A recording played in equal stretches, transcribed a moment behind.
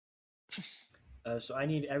So I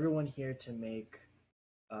need everyone here to make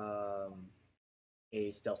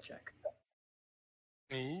a stealth check.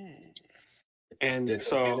 Ooh. And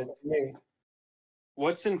so, Me.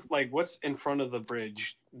 what's in front of the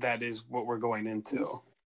bridge? That is what we're going into.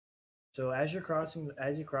 So as you cross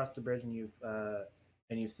the bridge and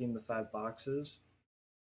you've seen the 5 boxes,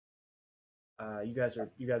 you guys are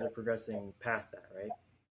progressing past that, right?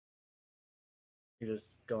 You're just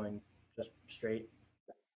going straight.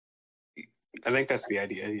 I think that's the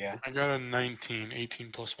idea. Yeah. I got a 19,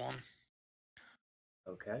 18 plus 1.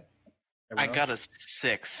 Okay. I Everyone got else? a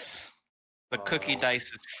 6. The cookie Oh.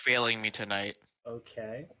 dice is failing me tonight.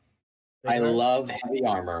 Okay. I Sighart? love heavy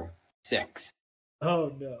armor. 6.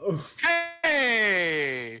 Oh no.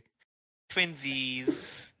 Hey!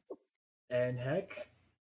 Twinsies. And heck.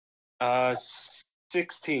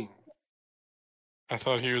 16. I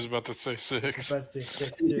thought he was about to say I 6. was about to say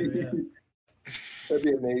 6 too, yeah. That'd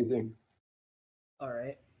be amazing. All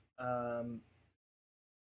right.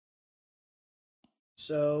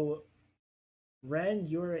 So, Wrenn,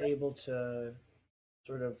 you're able to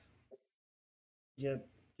sort of,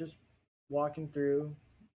 just walking through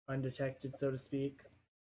undetected, so to speak.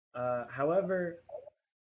 However,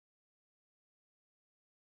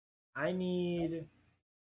 I need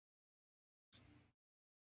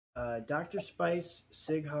Dr. Spice,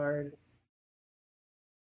 Sighard.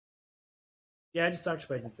 Yeah, just Dr.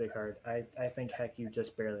 Spice and Sighard. I think, heck, you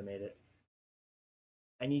just barely made it.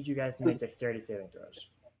 I need you guys to make dexterity saving throws.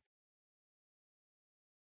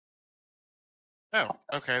 Oh,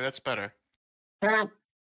 okay, that's better.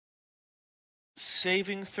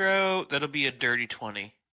 Saving throw, that'll be a dirty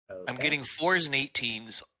 20. Okay. I'm getting 4s and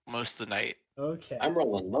 18s most of the night. Okay. I'm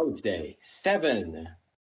rolling low today. 7.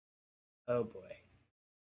 Oh boy.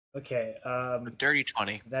 Okay. A dirty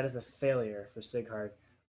 20. That is a failure for Sighard.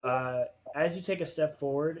 As you take a step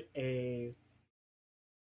forward, a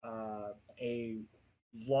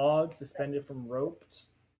log suspended from ropes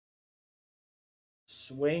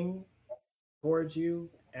swing towards you,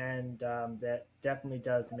 and that definitely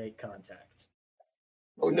does make contact.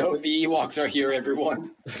 Oh no, the Ewoks are here,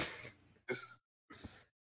 everyone.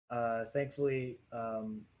 Thankfully,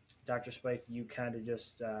 Dr. Spice, you kind of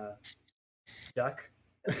just duck.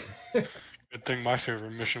 Good thing my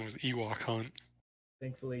favorite mission was Ewok Hunt.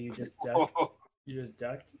 Thankfully, you just ducked. You just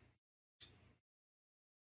ducked.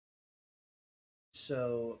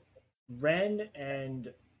 So, Wrenn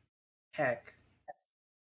and Heck,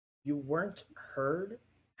 you weren't heard.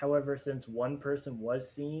 However, since one person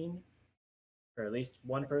was seen, or at least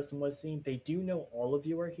one person was seen, they do know all of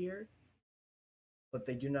you are here, but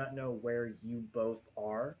they do not know where you both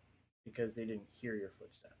are because they didn't hear your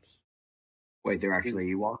footsteps. Wait, they're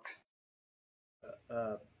actually Ewoks?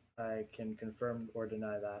 I can confirm or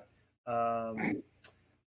deny that.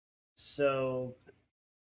 So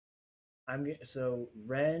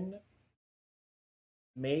Wrenn,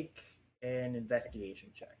 make an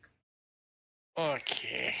investigation check.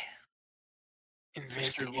 Okay.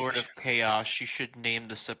 Mr. Lord of Chaos, you should name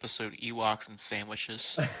this episode Ewoks and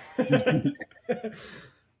Sandwiches.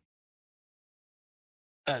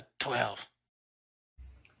 12.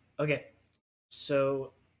 Okay,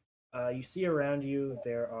 so you see around you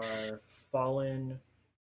there are fallen,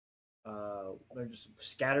 they're just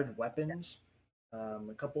scattered weapons,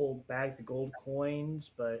 a couple bags of gold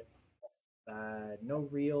coins, but no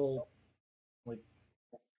real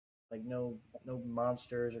like no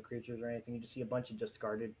monsters or creatures or anything. You just see a bunch of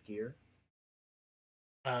discarded gear.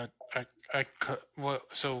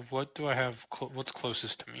 So what do I have? What's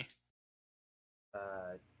closest to me?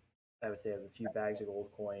 I would say I have a few bags of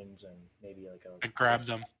gold coins and maybe like a. I grabbed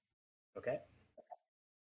them. Okay.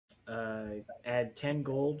 Add 10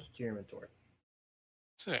 gold to your inventory.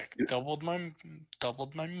 Sick. Doubled my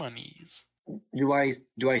monies. Do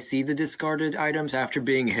I see the discarded items after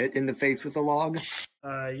being hit in the face with a log?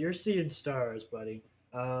 You're seeing stars, buddy.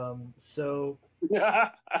 So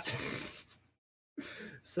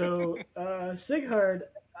Sighard,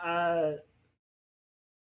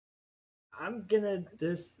 I'm gonna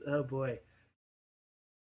oh boy.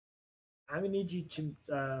 I'm gonna need you to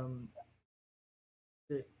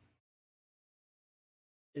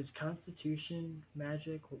is Constitution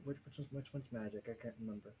magic? Which one's magic? I can't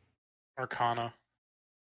remember. Arcana.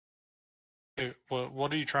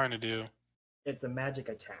 What are you trying to do? It's a magic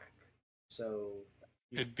attack. So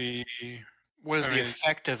it'd be. What does the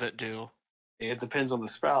effect of it do? It depends on the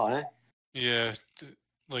spell, eh? Yeah,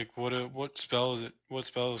 like what spell is it? What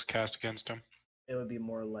spell is cast against him? It would be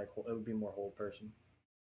more hold person.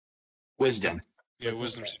 Wisdom. Yeah,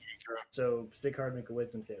 wisdom saving throw. So Sighard, make a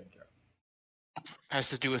wisdom saving throw. Has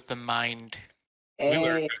to do with the mind.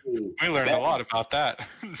 Hey, We learned a lot about that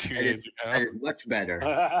 2 That days is, ago. that is much better.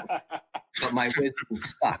 But my wisdom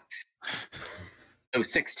sucks. So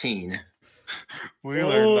 16. We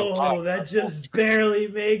learned a lot. Oh, that just barely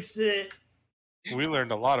makes it. We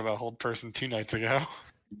learned a lot about Hold Person 2 nights ago.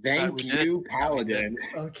 Thank we did. you, That we did. Paladin.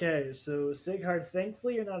 Okay, so Sighard,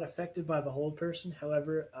 thankfully you're not affected by the hold person.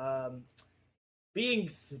 However, being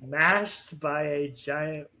smashed by a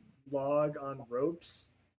giant log on ropes.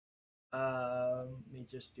 Let me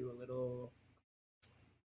just do a little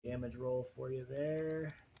damage roll for you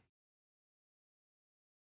there.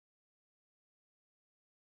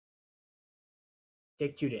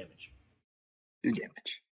 Take 2 damage. 2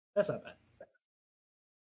 damage. That's not bad.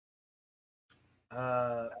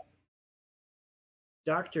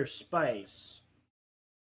 Dr. Spice,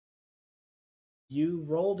 you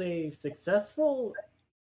rolled a successful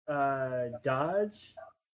dodge.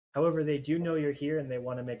 However, they do know you're here and they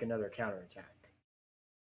want to make another counterattack.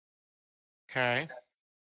 Okay.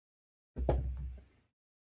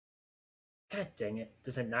 God dang it.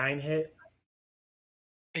 Does a 9 hit?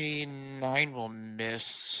 A 9 will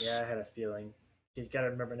miss. Yeah, I had a feeling. You gotta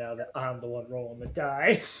remember now that I'm the one rolling the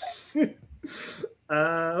die.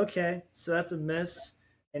 Okay, so that's a miss.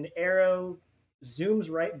 An arrow zooms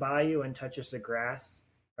right by you and touches the grass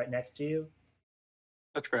right next to you.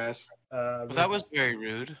 Touch grass. Well, that was very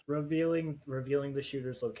rude. revealing the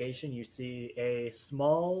shooter's location. You see a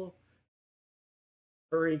small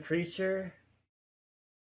furry creature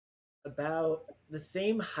about the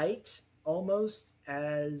same height almost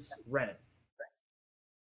as Wrenn.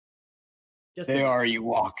 Just They about. are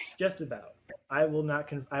Ewoks. Just about. I will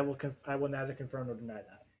not. I will neither confirm nor deny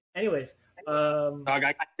that. Anyways, Dog, I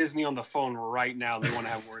got Disney on the phone right now. They want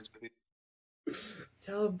to have words with you.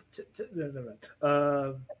 tell him.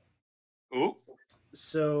 No. Ooh.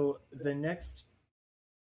 So the next.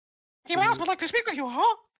 He would like to speak with you,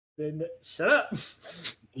 huh? Shut up.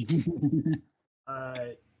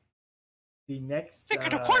 The next. Take it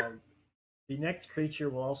to court. The next creature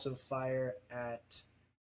will also fire at.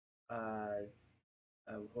 I'm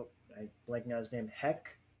blanking out his name.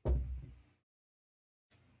 Heck.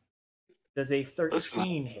 Does a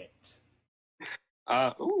 13 hit?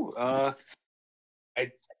 I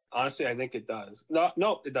honestly, I think it does.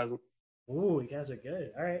 No, it doesn't. Ooh, you guys are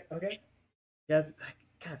good. All right, okay. Guys,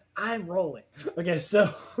 God, I'm rolling. Okay,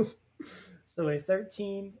 so so a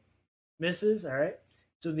 13 misses. All right.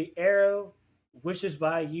 So the arrow wishes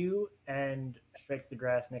by you and strikes the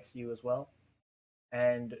grass next to you as well.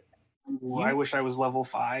 And Ooh, I wish I was level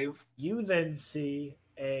 5. you then see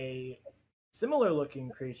a similar looking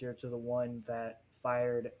creature to the one that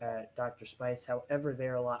fired at Dr. Spice. However,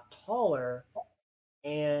 they're a lot taller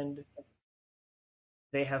and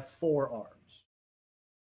they have 4 arms.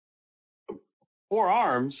 4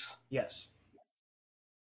 arms. Yes.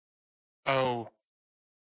 Oh.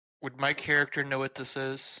 Would my character know what this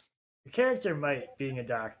is? The character might, being a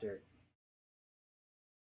doctor.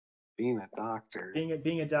 Being a doctor.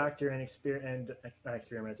 Being a doctor and not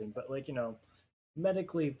experimenting, but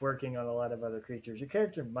medically working on a lot of other creatures. Your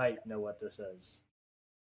character might know what this is.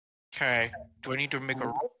 Okay. Do I need to make a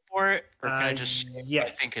roll for it, or can I just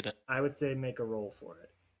yes. think it? I would say make a roll for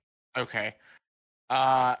it. Okay.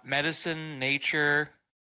 Medicine, nature.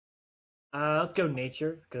 Let's go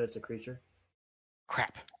nature because it's a creature.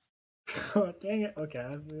 Crap. Oh, dang it. Okay,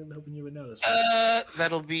 I'm really hoping you would know this one.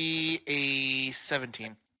 That'll be a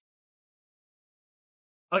 17.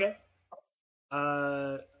 Okay.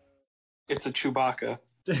 It's a Chewbacca.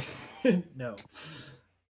 No.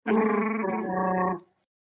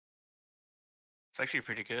 It's actually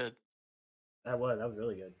pretty good. That was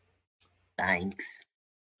really good. Thanks.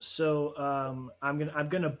 So I'm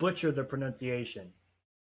gonna butcher the pronunciation.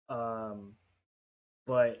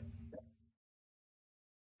 But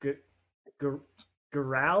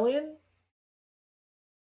Guralin?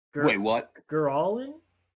 Wait, what? Guralin?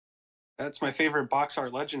 That's my favorite box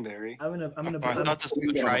art legendary. I thought this was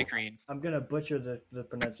a tri-green. I'm gonna butcher the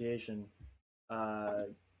pronunciation.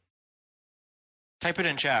 Type it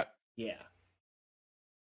in chat. Yeah.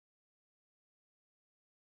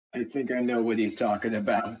 I think I know what he's talking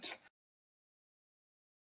about.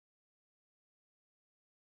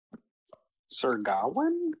 Sir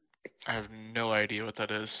Gawain? I have no idea what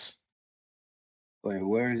that is. Wait,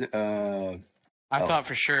 where's I thought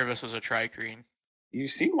for sure this was a tri-green.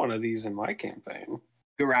 You've seen one of these in my campaign.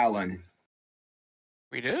 Guralin.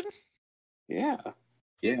 We did? Yeah.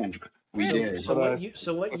 Yeah, we did.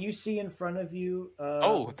 So what you see in front of you?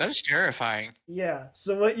 Oh, that's terrifying. Yeah.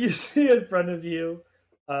 So what you see in front of you,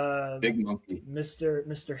 Big monkey.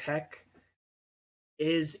 Mr. Heck,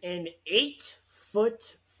 is an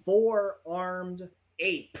 8-foot 4-armed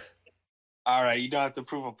ape. All right, you don't have to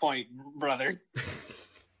prove a point, brother.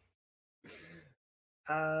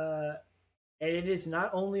 And it is not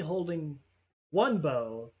only holding one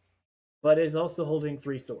bow, but it is also holding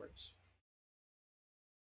 3 swords.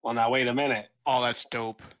 Well, now wait a minute. Oh, that's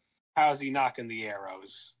dope. How's he knocking the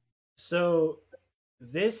arrows? So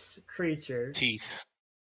this creature, Teeth.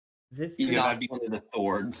 this He Yeah, creature, that'd be- got one of the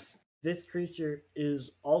swords. this creature is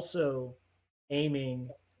also aiming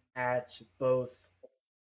at both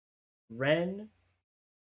Wrenn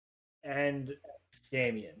and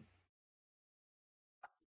Damien.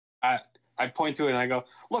 I point to it and I go,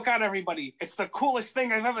 "Look out, everybody! It's the coolest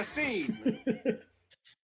thing I've ever seen."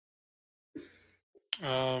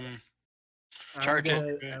 Charge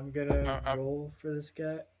it. I'm gonna I'm- roll for this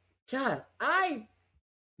guy. God, I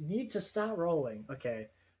need to stop rolling. Okay.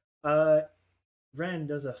 Wrenn,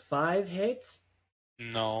 does a 5 hit?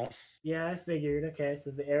 No. Yeah, I figured. Okay, so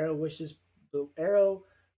the arrow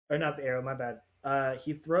or not the arrow, my bad.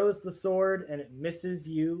 He throws the sword and it misses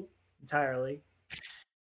you entirely.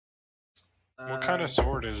 What kind of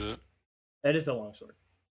sword is it? It is a long sword.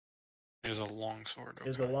 It is a long sword. It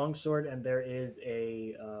is a long sword, and there is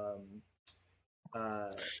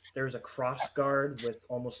there's a cross guard with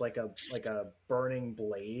almost like a burning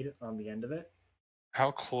blade on the end of it.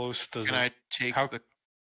 How close does Can it? I take How- the?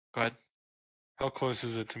 Go ahead. How close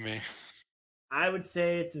is it to me? I would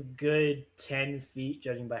say it's a good 10 feet,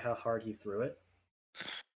 judging by how hard he threw it.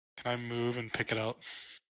 Can I move and pick it up?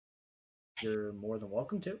 You're more than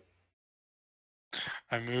welcome to.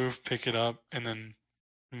 I move, pick it up, and then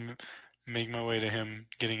make my way to him,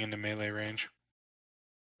 getting into melee range.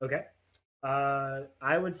 Okay.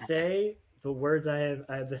 I would say the words I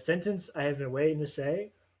have the sentence I have been waiting to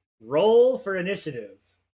say. Roll for initiative.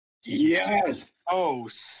 Yes, Oh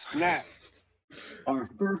snap! our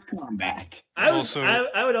first combat. I Also-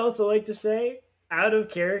 would also like to say, out of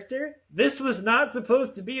character, this was not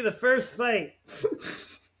supposed to be the first fight.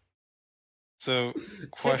 So,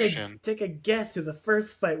 question. Take a guess who the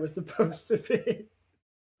first fight was supposed to be.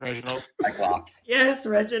 Reginald. Cyclops. Yes,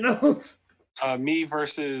 Reginald. Me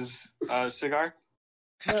versus Cigar.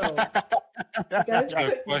 No. You guys,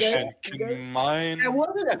 So, question. you Can guys- mine? That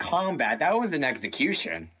wasn't a combat. That was an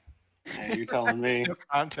execution. Hey, you're telling me No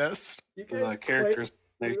contest. you the guys characters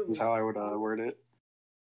quite- is how I would word it.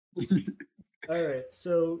 All right.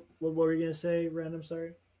 So, what were you gonna say, Ren? I'm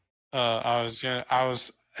sorry.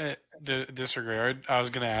 Disregard. I was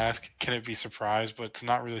gonna ask, can it be surprise? But it's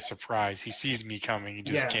not really surprise. He sees me coming. He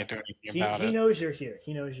just Yeah. can't do anything He about it. knows you're here.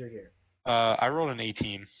 He knows you're here. I rolled an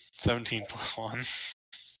 18. 17 plus 1.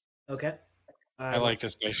 Okay. I like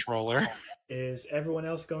this dice roller. Is everyone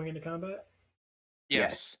else going into combat?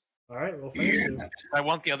 Yes. All right. Roll for Yeah. initiative. I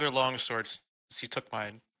want the other long swords. He took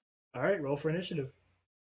mine. All right. Roll for initiative.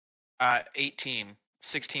 18.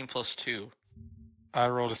 16 plus 2. I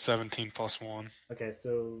rolled a 17 plus 1. Okay.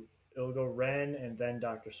 So it'll go Ren and then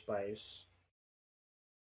Dr. Spice.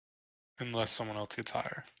 Unless someone else gets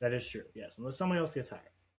higher. That is true. Yes. Unless someone else gets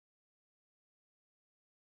higher.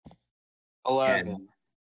 11.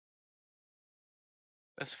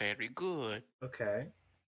 That's very good. Okay.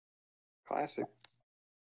 Classic.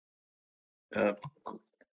 Uh,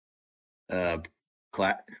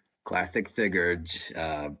 classic Sigurd.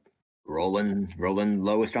 Rolling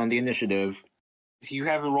lowest on the initiative. You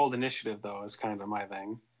haven't rolled initiative though. Is kind of my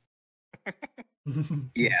thing.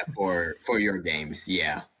 Yeah, for your games.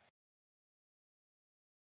 Yeah.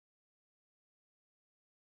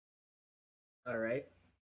 All right.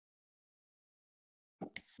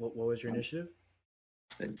 What was your initiative?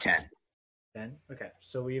 10. 10. Okay.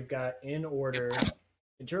 So we've got in order,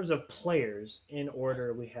 in terms of players, in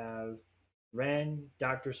order we have Ren,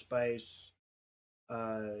 Dr. Spice,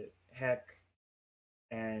 Heck,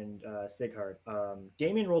 and Sighart.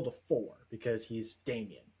 Damien rolled a 4 because he's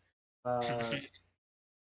Damien.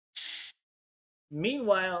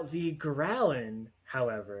 Meanwhile, the Growlin,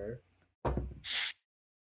 however,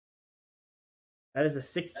 that is a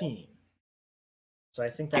 16. So I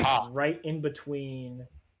think that's Ah. right in between.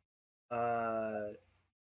 That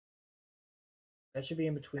should be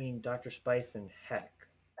in between Dr. Spice and Heck.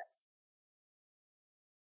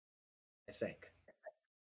 I think.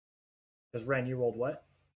 Because Ren, you rolled what?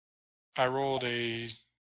 I rolled a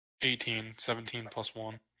 18, 17 plus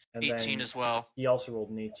 1. And 18 then as well. he also rolled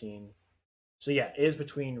an 18. So yeah, it is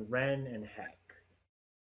between Ren and Heck.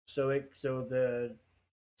 So I'm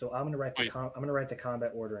gonna write Wait. I'm gonna write the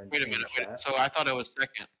combat order in Wait a in minute. chat. Wait. So I thought it was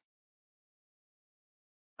second.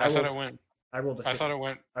 I thought rolled- it went. I rolled a I thought it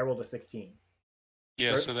went. I rolled a 16.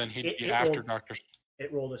 Yeah. Or- So then he'd it- be it after rolled- Doctor.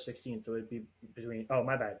 It rolled a 16, so it'd be between. Oh,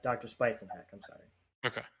 my bad. Dr. Spice and Heck. I'm sorry.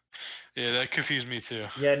 Okay. Yeah, that confused me too.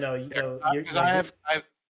 Yeah, no, you're, Because no, I have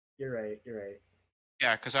you're right. You're right.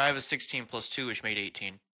 yeah, because I have a 16 plus 2, which made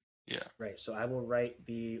 18. Yeah. Right. So I will write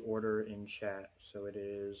the order in chat. So it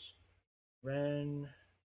is Wrenn,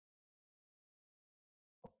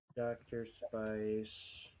 Dr.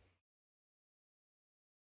 Spice,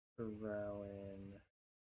 Rowan,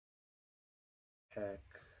 Peck,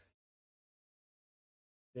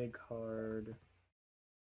 Big Hard,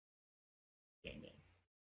 Gaming.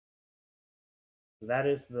 So that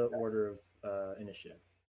is the order of initiative.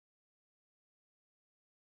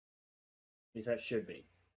 At least that should be.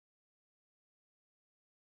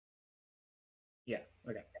 Yeah.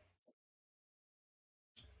 Okay.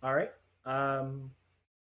 All right.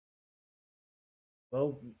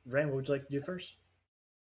 Well, Wrenn, what would you like to do first?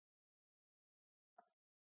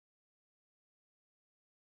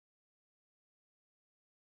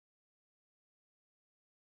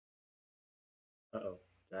 Uh-oh.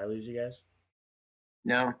 Did I lose you guys?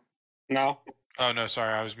 No. No. Oh no,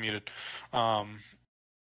 sorry, I was muted. I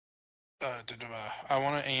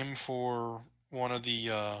want to aim for one of the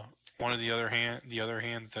other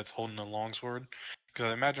hands that's holding the longsword, because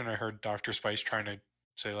I imagine I heard Dr. Spice trying to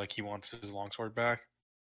say like he wants his longsword back.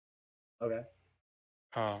 Okay.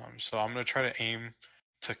 So I'm gonna try to aim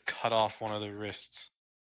to cut off one of the wrists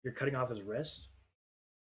You're cutting off his wrist?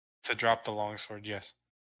 to drop the longsword. Yes.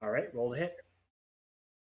 All right, roll the hit.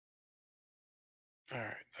 All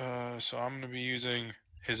right. So I'm gonna be using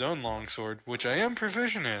his own longsword, which I am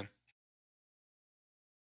proficient in.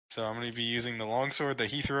 So I'm gonna be using the longsword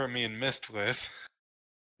that he threw at me and missed with.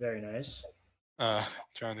 Very nice.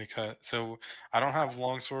 Trying to cut. So I don't have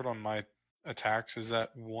longsword on my attacks. Is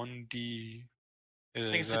that 1d? I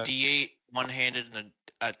think Is it's a that D8 one-handed and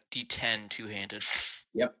a D10 two-handed.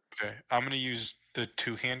 Yep. okay? I'm gonna use the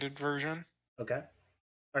two-handed version. Okay.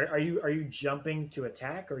 Are you jumping to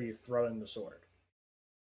attack or are you throwing the sword?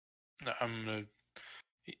 No, I'm gonna.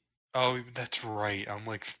 Oh, that's right. I'm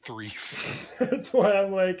like 3. That's why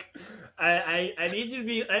I'm like, I need you to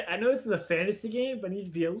be. I know this is a fantasy game, but I need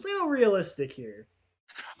to be a little realistic here.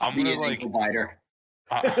 I'm Be gonna an like. ankle biter.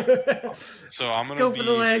 So I'm gonna Go be. for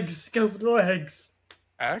the legs. Go for the legs.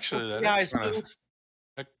 Actually, that Yeah, is kind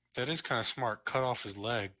of. That is kind of smart. Cut off his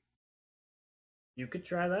leg. You could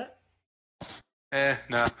try that.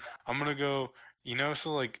 No. I'm gonna go.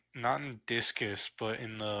 So like not in discus, but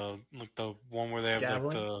in the one where they have Javelin?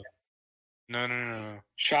 like the. No.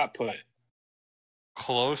 Shot put.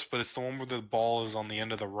 Close, but it's the one where the ball is on the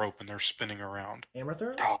end of the rope and they're spinning around. Hammer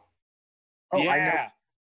throw? Oh, Yeah.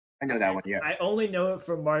 I know that one. Yeah. I only know it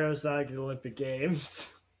from Mario Sonic and the Olympic Games.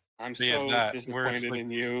 I'm Yeah, so that, where it's disappointed like-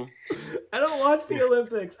 in you. I don't watch the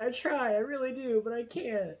Olympics. I try. I really do, but I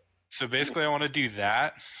can't. So basically, I want to do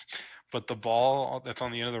that, but the ball that's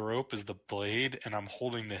on the end of the rope is the blade, and I'm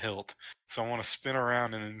holding the hilt. So I want to spin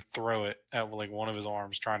around and then throw it at like one of his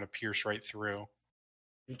arms, trying to pierce right through.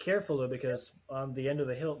 Be careful though, because on the end of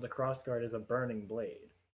the hilt, the crossguard is a burning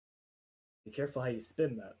blade. Be careful how you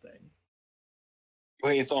spin that thing.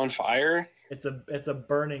 Wait, it's on fire? It's a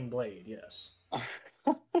burning blade. Yes.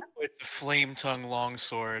 It's a flame tongue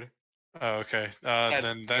longsword. Oh, okay. That's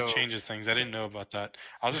Then that dope. changes things. I didn't know about that.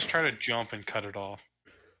 I'll just try to jump and cut it off.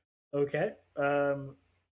 Okay.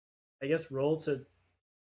 I guess roll to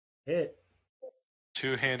hit.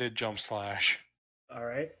 Two-handed jump slash. All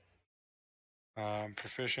right.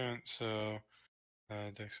 Proficient, so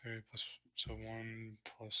dexterity plus 1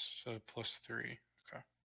 plus 3. Okay.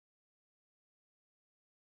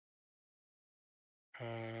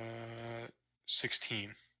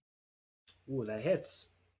 16. Ooh, that hits.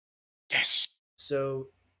 Yes. So,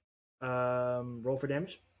 roll for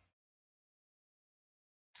damage.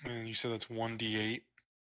 And you said that's 1d8.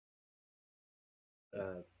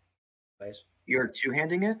 Nice. You're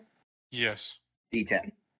two-handing it. Yes.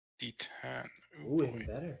 D10. D10. Ooh, Ooh, even boy.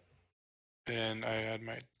 better. And I add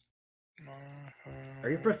my. Are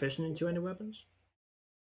you proficient in two-handed weapons?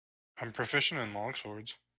 I'm proficient in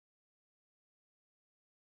longswords.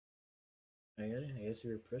 I guess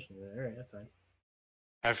you're proficient. All right, that's fine.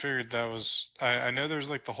 I figured that was. I know there's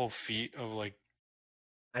like the whole feat of like.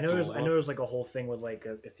 I know Dual there's like a whole thing with like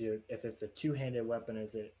if it's a two-handed weapon,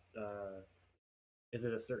 is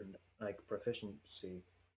it a certain like proficiency?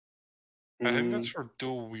 I think that's for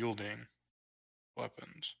dual wielding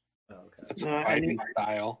weapons. Oh, okay. That's a No, I fighting mean-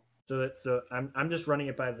 style. So I'm just running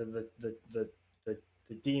it by the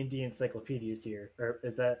D&D encyclopedias here, or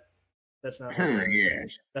is that's not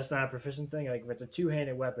Yes. that's not a proficient thing? Like if it's a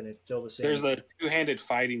two-handed weapon, it's still the same. There's a two-handed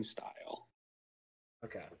fighting style.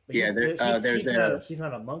 Okay. But Yeah, he's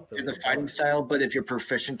not a monk though. There's he's a a fighting bard. style, but if you're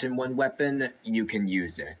proficient in one weapon, you can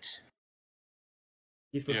use it.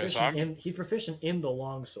 He's Yeah, so proficient I'm- in the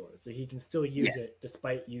longsword, so he can still use it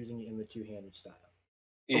despite using it in the two-handed style.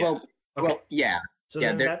 Yeah. Well, Okay. well, yeah. So yeah,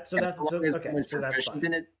 then there- that so as that's long so, as okay. someone's So that's proficient fine.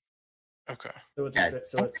 in it. Okay. So it's Yeah,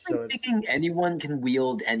 so it's speaking, anyone can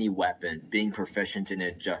wield any weapon. Being proficient in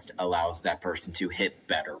it just allows that person to hit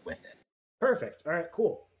better with it. perfect. All right,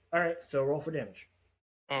 cool. All right, so roll for damage.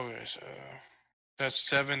 Okay, so that's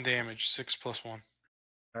 7 damage, 6 plus 1.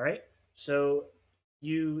 All right, so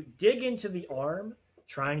you dig into the arm,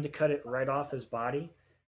 trying to cut it right off his body.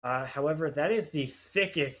 However, that is the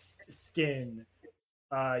thickest skin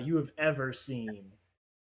you have ever seen.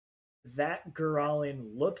 That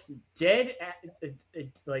Guralin looks dead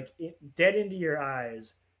dead into your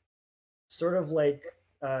eyes, sort of like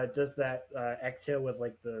does that exhale with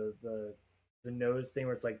like the nose thing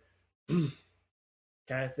where it's like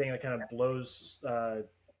kind of thing that kind of blows. I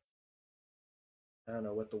don't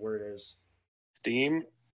know what the word is. Steam.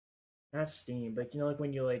 Not steam, but like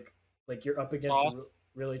when you like you're up against Sauce? a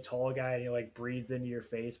really tall guy and he like breathes into your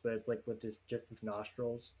face, but it's like with just his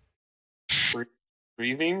nostrils.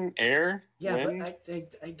 Breathing air. Yeah, wind.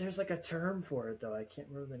 but there's like a term for it though. I can't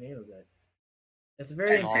remember the name of it. It's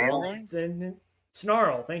very Snarling?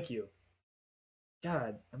 Snarl. Thank you.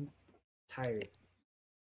 God, I'm tired.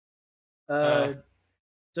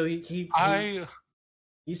 So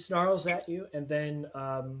he snarls at you, and then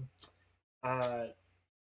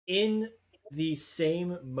in the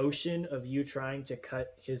same motion of you trying to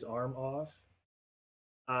cut his arm off,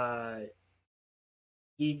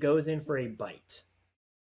 he goes in for a bite.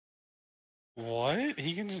 What?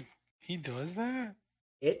 He does that?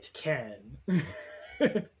 It can.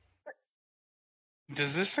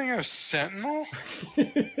 Does this thing have sentinel?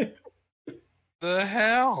 The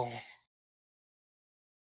hell?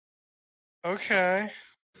 Okay.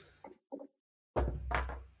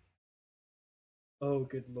 Oh,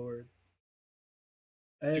 good lord.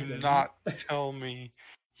 Do not tell me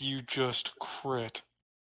you just crit.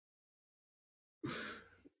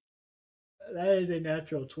 That is a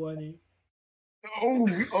natural 20.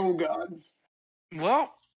 Oh God.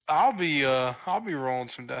 Well, I'll be rolling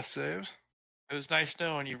some death saves. It was nice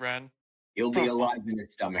knowing you, Wrenn. You'll be alive in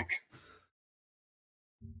his stomach.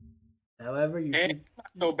 However, you And should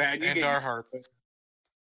so bad. You And get our hearts.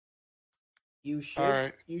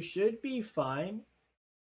 Alright. you should be fine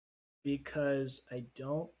because I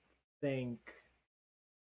don't think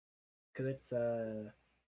because it's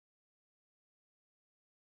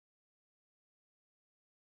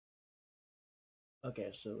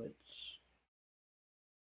okay, so it's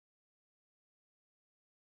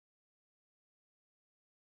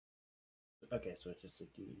okay, so it's just a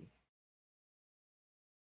D.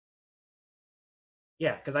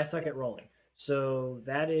 Yeah, because I suck at rolling. So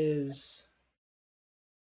that is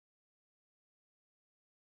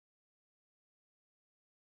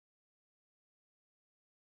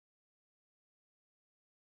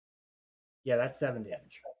yeah, that's 7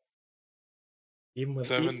 damage. Even with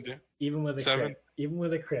Seven. even with a seven. crit, even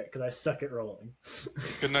with a crit, because I suck at rolling.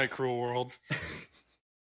 Good night, cruel world.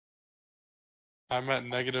 I'm at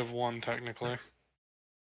 -1 technically.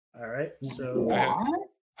 All right, so What?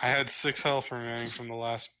 I had 6 health remaining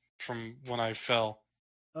from when I fell.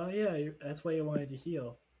 oh yeah, that's why you wanted to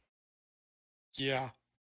heal. Yeah.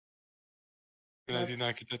 And I did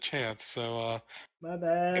not get the chance. So My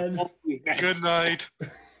bad. good night.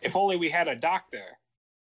 If only we had a doctor.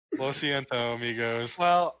 Lo siento, amigos.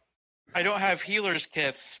 Well, I don't have healer's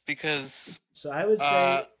kits because So I would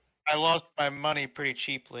say I lost my money pretty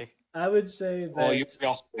cheaply. I would say that Well, you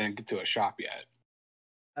also didn't get to a shop yet.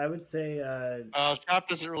 I would say Shop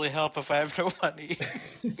doesn't really help if I have no money.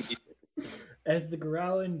 as the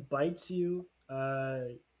growling bites you,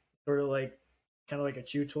 sort of like kind of like a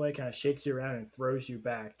chew toy, kind of shakes you around and throws you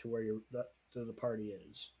back to where the party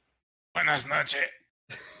is. Buenas noches.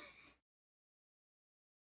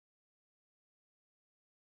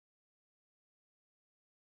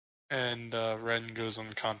 And Wrenn goes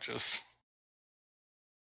unconscious.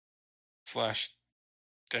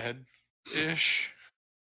 / dead-ish.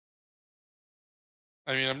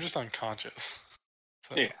 I mean, I'm just unconscious.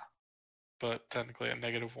 So, Yeah. But technically at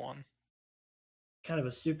 -1. Kind of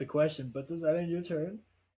a stupid question, but does that end your turn?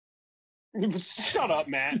 Shut up,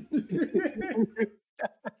 Matt.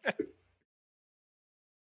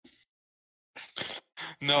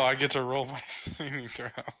 No, I get to roll my saving throw.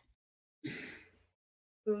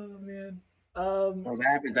 Oh man. Well, that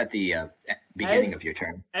happens at the beginning of your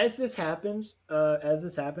turn. As this happens,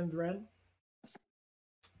 Wrenn,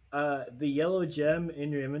 the yellow gem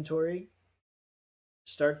in your inventory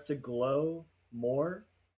starts to glow more.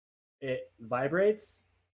 It vibrates,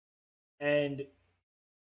 and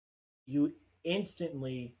you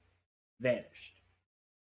instantly vanished.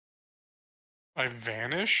 I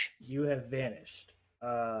vanish? You have vanished.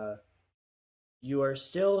 You are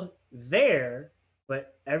still there,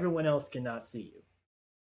 but everyone else cannot see you.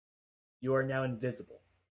 You are now invisible.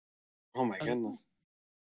 Oh my goodness.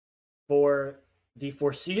 For the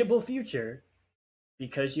foreseeable future,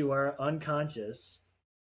 because you are unconscious,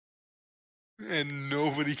 And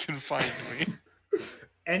nobody can find me.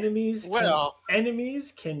 enemies Well,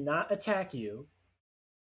 enemies cannot attack you,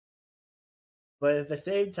 but at the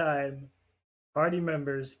same time, party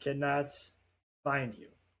members cannot find you.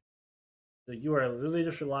 So you are literally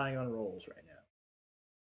just relying on rolls right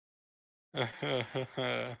now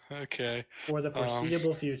Okay. for the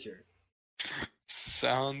foreseeable future.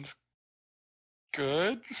 Sounds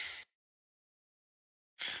good.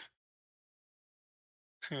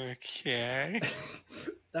 Okay.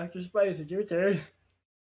 Dr. Spice, it's your turn.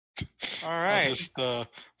 all I'll right. just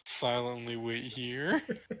silently wait here.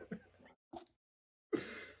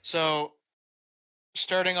 So,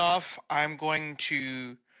 starting off, I'm going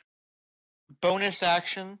to bonus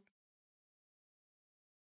action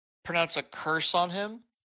pronounce a curse on him.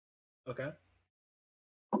 Okay.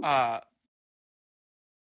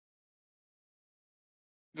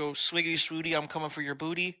 Go swiggy swooty, I'm coming for your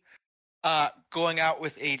booty. Going out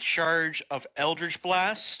with a charge of Eldritch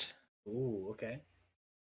Blast. Ooh, okay.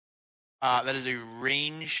 That is a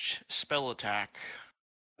ranged spell attack.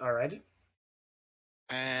 Alrighty.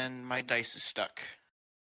 And my dice is stuck.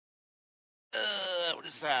 What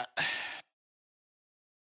is that?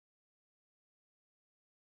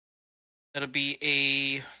 That'll be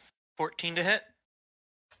a 14 to hit.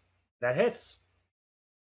 That hits.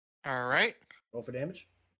 All right. Roll for damage.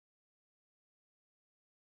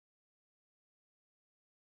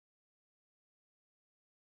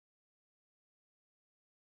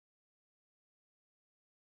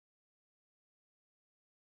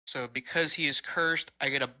 So because he is cursed, I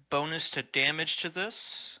get a bonus to damage to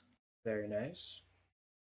this. Very nice.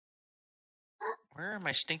 Where are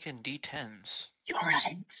my stinking D10s? Your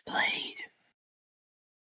head's blade.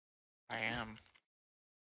 I am.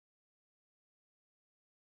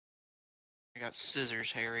 I got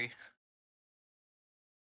scissors, Harry.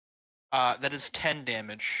 That is 10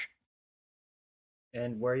 damage.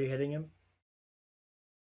 And where are you hitting him?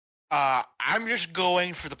 I'm just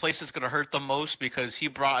going for the place that's gonna hurt the most because he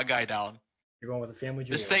brought a guy down. You're going with a family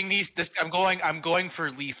jewel. This thing needs this. I'm going for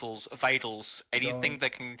lethals, vitals, anything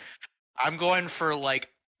that can. I'm going for like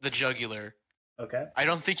the jugular. Okay. I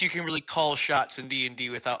don't think you can really call shots in D&D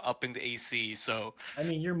without upping the AC. So I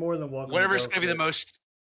mean, you're more than welcome. whatever's to going to be the most.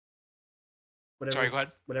 Sorry, go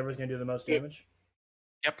ahead. Whatever's going to do the most damage.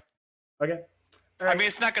 Yep. Okay. All right. I mean,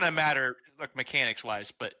 it's not going to matter like mechanics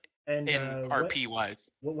wise, but and in RP wise.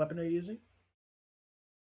 What weapon are you using?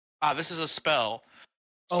 This is a spell.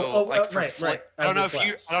 So right. I don't know if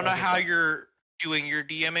you. I don't know how you're doing your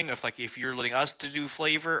DMing. If you're letting us to do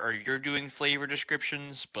flavor or you're doing flavor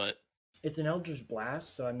descriptions, but it's an Eldritch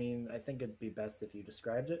Blast. So I mean, I think it'd be best if you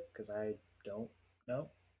described it because I don't know.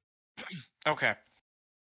 Okay.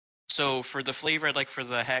 So for the flavor, I'd like for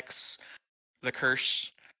the hex, the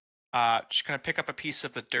curse. Just gonna pick up a piece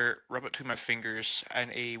of the dirt, rub it between my fingers,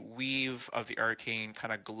 and a weave of the arcane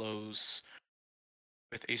kind of glows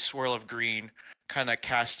with a swirl of green, kind of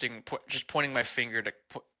casting, just pointing my finger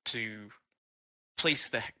to place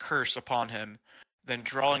the curse upon him, then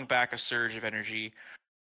drawing back a surge of energy,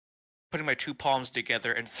 putting my two palms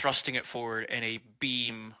together and thrusting it forward in a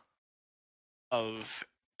beam of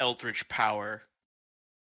eldritch power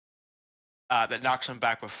that knocks him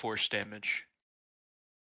back with force damage.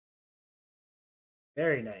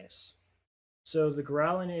 Very nice. So the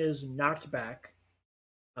Growlin is knocked back.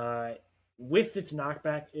 With its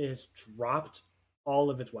knockback, it has dropped all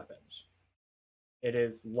of its weapons. It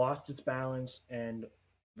has lost its balance, and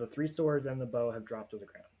the three swords and the bow have dropped to the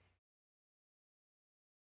ground.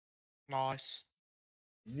 Nice.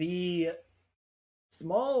 The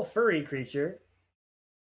small furry creature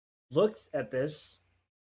looks at this,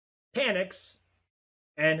 panics,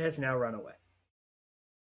 and has now run away.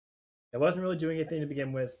 It wasn't really doing anything to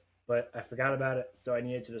begin with, but I forgot about it, so I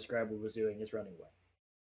needed to describe what it was doing. It's running away.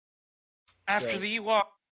 After the Ewok.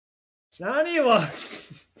 It's not an Ewok!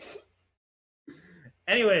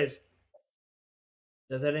 Anyways,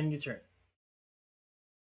 does that end your turn?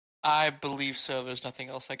 I believe so. There's nothing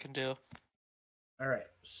else I can do. Alright,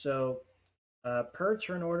 so per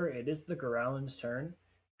turn order, it is the Gorallin's turn.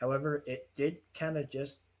 However, it did kind of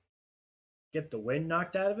just get the wind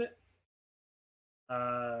knocked out of it.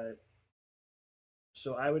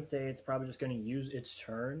 So I would say it's probably just going to use its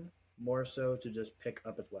turn more so to just pick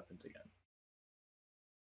up its weapons again.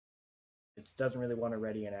 It doesn't really want to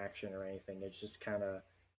ready an action or anything. It's just kind of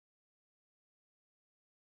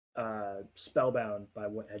spellbound by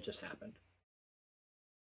what had just happened.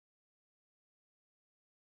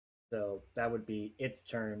 So that would be its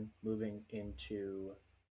turn, moving into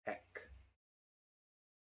Heck.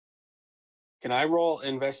 Can I roll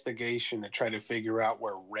investigation to try to figure out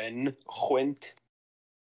where Wrenn went?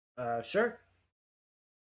 Sure.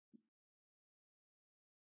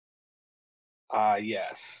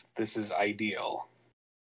 Yes. This is ideal.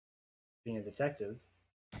 Being a detective,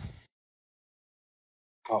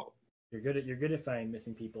 Oh, you're good at finding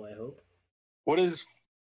missing people. I hope. what is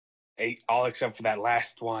all except for that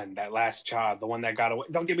last one, that last child, the one that got away?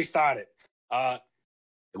 Don't get me started. The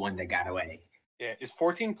one that got away. Yeah, it's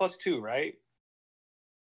 14 plus 2, right?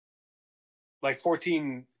 Like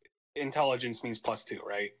 14 intelligence means plus 2,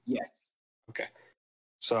 right? Yes. Okay.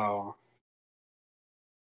 So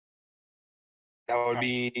that would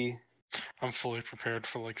be I'm fully prepared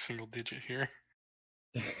for like single digit here.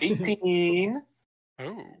 18.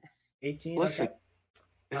 Oh. 18. Listen, Okay.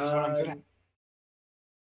 this is what I'm good at.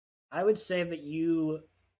 I would say that you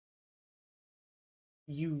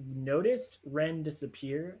noticed Wrenn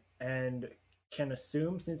disappear and can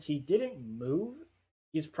assume since he didn't move,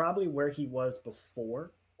 he's probably where he was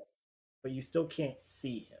before, but you still can't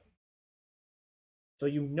see him. So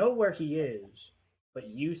you know where he is, but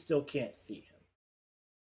you still can't see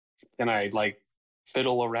him. Can I like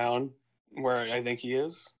fiddle around where I think he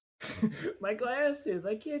is? My glasses!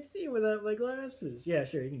 I can't see without my glasses. Yeah,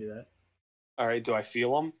 sure, you can do that. All right. Do I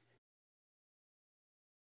feel him?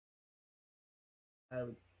 I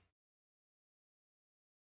would.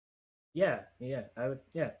 Yeah, I would.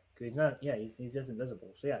 Yeah, because he's not. Yeah, he's just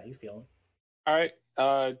invisible. So yeah, you feel him. All right.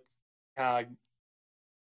 Can I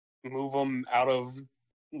move him out of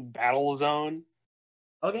battle zone?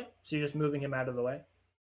 Okay, so you're just moving him out of the way.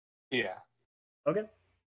 Yeah. Okay.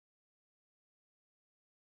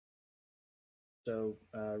 So,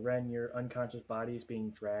 Wrenn, your unconscious body is being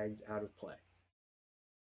dragged out of play.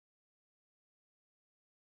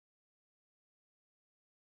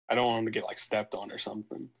 I don't want him to get like stepped on or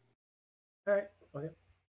something. All right. Okay.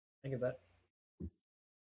 Think of that.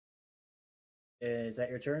 Is that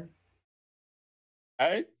your turn?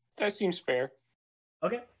 That seems fair.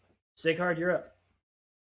 Okay. Sighard, you're up.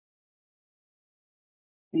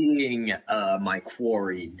 Seeing my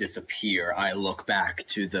quarry disappear, I look back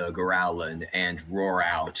to the Growlin and roar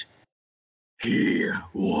out, "He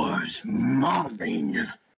was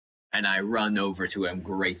mine!" And I run over to him,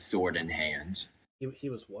 great sword in hand. He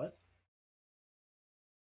was what?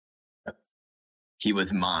 He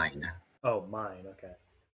was mine. Oh, mine. Okay.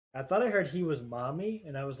 I thought I heard he was mommy,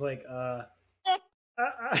 and I was like, I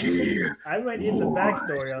might need some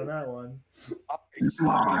backstory on that one.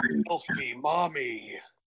 Mine. Elfie, mommy.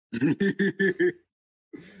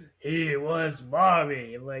 He was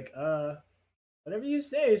mommy. I'm like, whatever you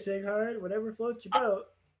say, Sighard. Whatever floats your boat.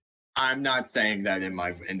 I'm not saying that in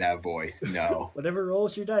that voice, no. Whatever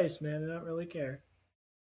rolls your dice, man. I don't really care.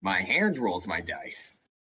 My hand rolls my dice.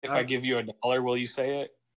 If I give you $1, will you say it?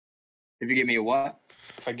 If you give me a what?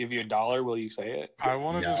 If I give you $1, will you say it? I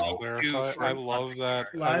want to just No. clarify. I love that.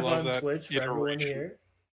 I Live love on that Twitch for everyone iteration. here.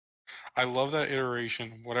 I love that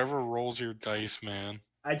iteration. Whatever rolls your dice, man.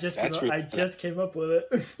 I just That's came up with it.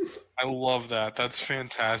 I love that. That's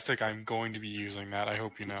fantastic. I'm going to be using that. I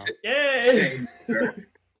hope you know. Yay!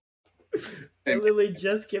 I literally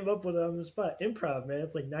just came up with it on the spot. Improv, man.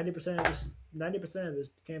 It's like 90% of this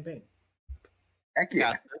campaign. Heck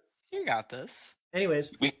yeah. You got this.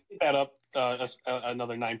 Anyways, We can get that up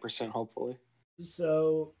another 9%, hopefully.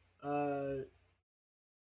 so what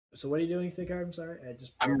are you doing, Sighard? I'm sorry.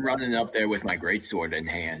 I'm running up there with my greatsword in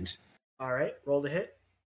hand. All right, roll to hit.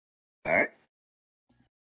 All right.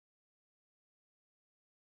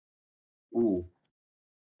 Ooh.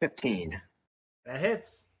 15. That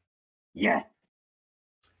hits. Yeah.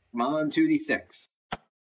 Come on, 2d6.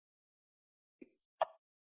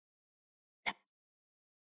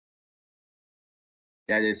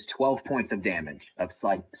 That is 12 points of damage, of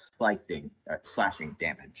slashing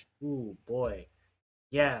damage. Ooh, boy.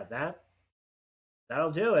 Yeah,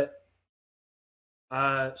 that'll do it.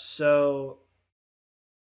 So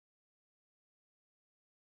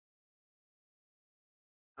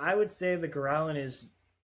I would say the Growlin is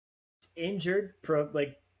injured,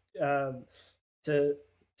 to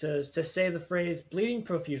say the phrase bleeding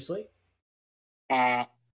profusely.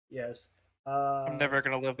 Yes. I'm never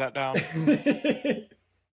gonna live that down.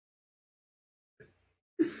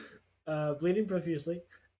 Bleeding profusely,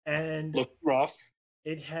 and Look rough.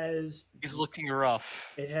 it has He's looking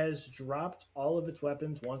rough. dropped all of its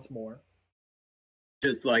weapons once more.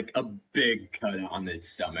 just like a big cut on its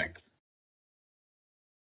stomach.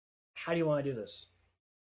 How do you want to do this?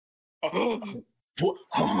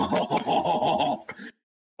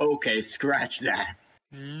 Okay, scratch that.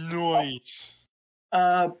 Nice.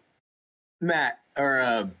 Matt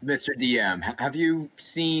or Mr. DM, have you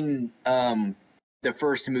seen the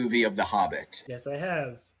first movie of The Hobbit? Yes, I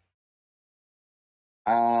have.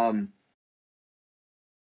 I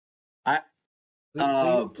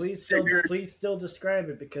Sigurd, please still describe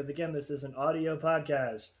it, because again, this is an audio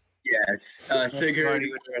podcast. yes, Sigurd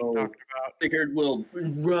will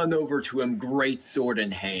run over to him, great sword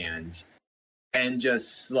in hand, and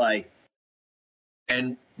just like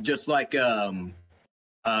Gandalf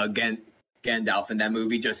in that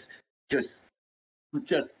movie, just goes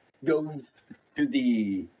to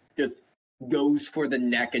the just goes for the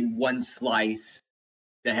neck in one slice.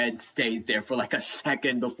 The head stays there for like a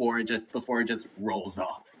second before it just rolls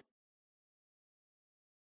off.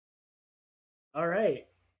 All right.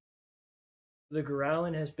 The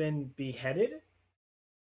Growlin has been beheaded.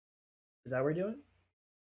 Is that what we're doing?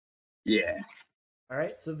 Yeah. All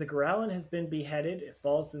right. So the Growlin has been beheaded. It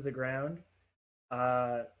falls to the ground.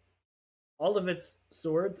 All of its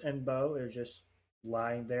swords and bow are just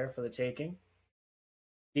lying there for the taking.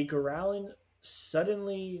 The Growlin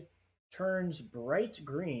suddenly turns bright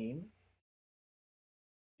green,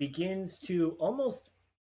 begins to almost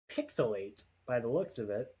pixelate by the looks of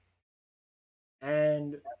it,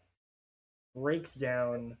 and breaks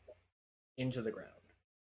down into the ground.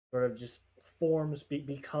 Sort of just becomes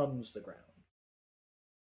the ground.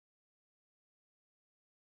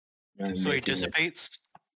 So he dissipates.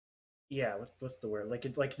 Yeah, what's the word?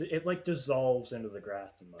 It dissolves into the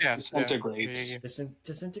grass and mud. Yeah, Disintegrates.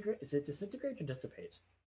 Disintegrate? Is it disintegrate or dissipate?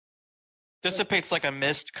 Dissipates like a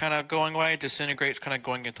mist kind of going away. Disintegrates kind of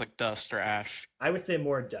going into like dust or ash. I would say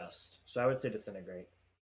more dust, so I would say disintegrate.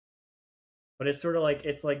 But it's sort of like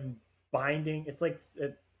binding. It's like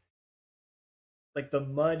the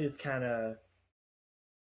mud is kind of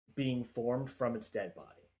being formed from its dead body.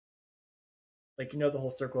 Like, the whole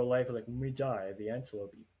circle of life. Like, when we die, the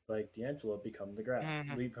antelope become the grass.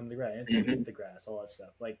 Mhm. We become the grass. Antelope eat the grass. All that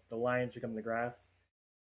stuff. Like the lions become the grass.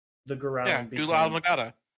 The Growlin Yeah, Dula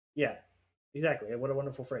Magata. Yeah, exactly. What a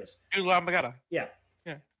wonderful phrase. Dula Magata. Yeah.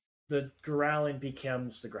 Yeah. The Growlin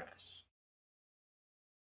becomes the grass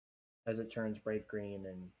as it turns bright green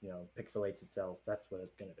and pixelates itself. That's what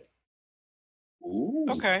it's gonna be. Ooh.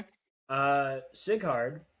 Okay.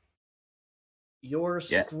 Sighard, your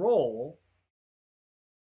scroll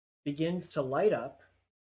begins to light up,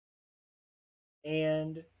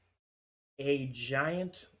 and a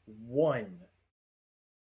giant 1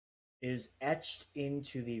 is etched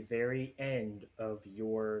into the very end of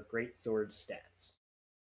your greatsword stats.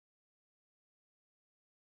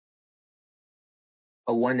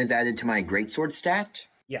 A 1 is added to my greatsword stat?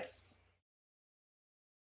 Yes.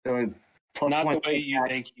 So Not one the way you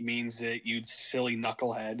think he means it, you silly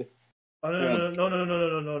knucklehead. Oh no.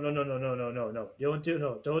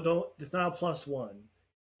 Don't. It's not a +1.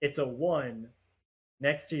 It's a 1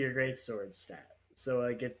 next to your greatsword stat. So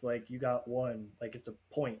it's like you got 1, like it's a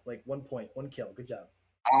point, like 1 point, 1 kill. Good job.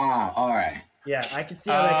 Ah, all right. Yeah, I can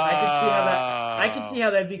see how that. I can see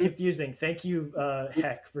how that'd be confusing. Thank you,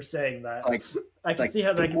 Heck, for saying that. Like, I can see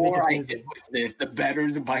how the that can be more I confusing. hit with this, the better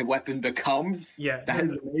my weapon becomes. Yeah, That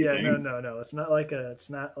is amazing. no. It's not like a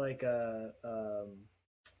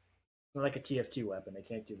TF2 weapon. They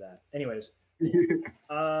can't do that. Anyways, You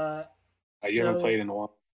haven't played in a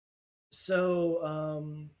while.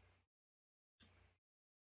 So,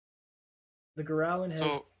 the Growlin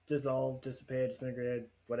has dissolved, dissipated, disintegrated,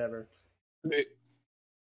 whatever.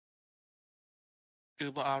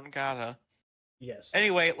 Gata. Yes.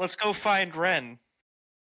 Anyway, let's go find Wrenn.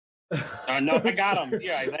 No, I got him.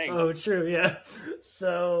 Yeah, I think. Oh, true. Yeah.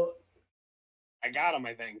 So I got him,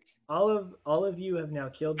 I think. all of you have now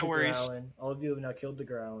killed the No worries. Growlin. All of you have now killed the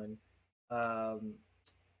Growlin.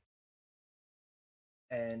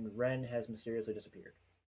 And Wrenn has mysteriously disappeared.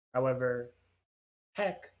 However,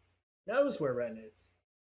 Heck knows where Wrenn is.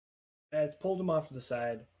 Has pulled him off to the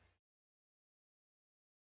side.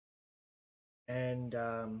 And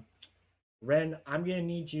Wrenn, I'm gonna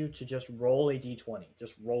need you to just roll a d20.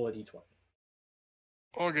 Just roll a d20.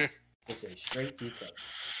 Okay. Just a straight d20.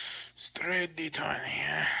 Straight D20,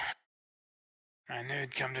 yeah. I knew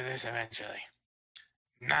it'd come to this eventually.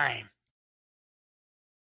 9.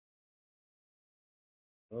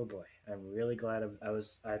 Oh boy, I'm really glad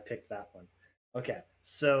I picked that one. Okay,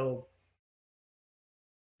 so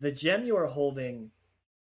the gem you are holding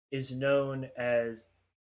is known as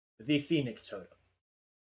the Phoenix Totem.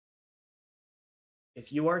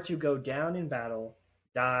 If you are to go down in battle,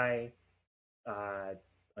 die,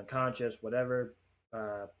 unconscious, whatever,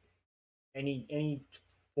 any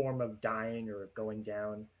form of dying or going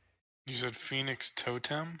down. You said Phoenix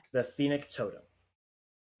Totem? The Phoenix Totem.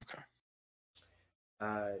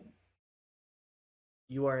 Okay.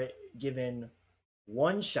 You are given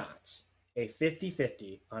one shot, a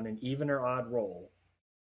 50-50 on an even or odd roll,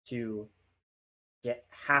 to get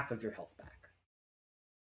half of your health back.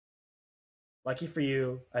 Lucky for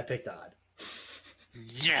you, I picked odd.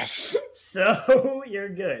 Yes! So you're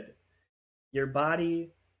good. Your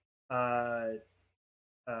body, you're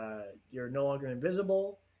no longer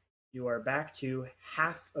invisible. You are back to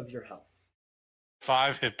half of your health.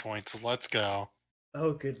 5 hit points. Let's go.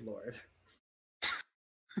 Oh, good lord.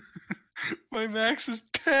 My max is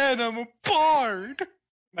 10. I'm a bard.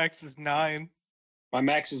 Max is 9. My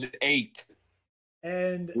max is 8.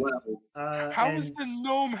 And Well, How does the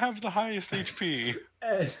gnome have the highest HP?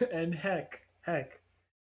 and heck,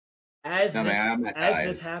 as No, this, man, I'm at as eyes.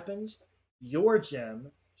 this happens, your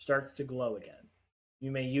gem starts to glow again.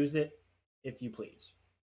 You may use it if you please.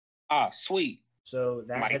 Ah, sweet. So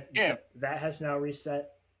My gem. that has now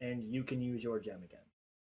reset, and you can use your gem again.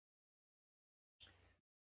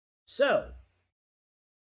 So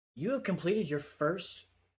you have completed your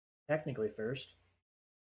technically first,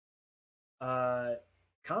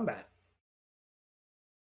 combat.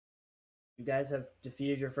 You guys have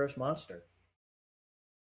defeated your first monster.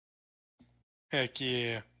 Heck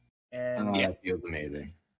yeah. And oh, Yeah. that feels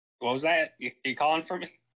amazing. What was that? You calling for me?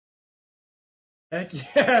 heck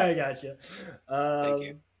yeah, I got you. Thank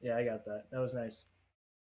you. Yeah, I got that. That was nice.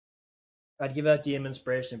 I'd give out DM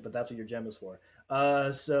inspiration, but that's what your gem is for.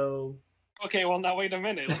 So Okay, well, now wait a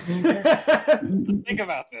minute. Let's think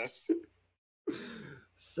about this.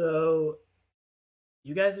 So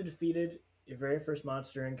you guys have defeated your very first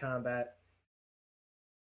monster in combat.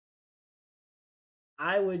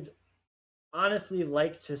 I would honestly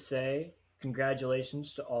like to say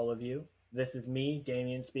congratulations to all of you. This is me,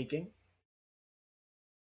 Damien, speaking.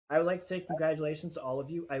 I would like to say congratulations to all of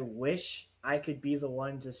you. I wish I could be the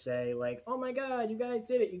one to say, like, oh my god, you guys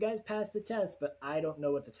did it. You guys passed the test, but I don't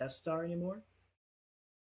know what the tests are anymore.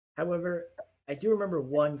 However, I do remember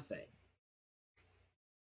one thing.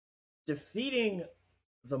 Defeating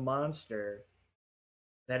the monster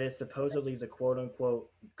that is supposedly the quote unquote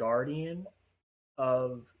guardian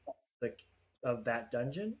of the of that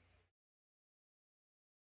dungeon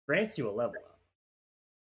grants you a level up.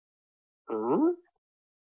 Hmm?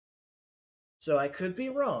 So I could be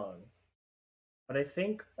wrong, but I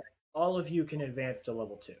think all of you can advance to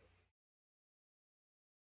level 2.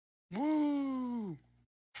 Woo!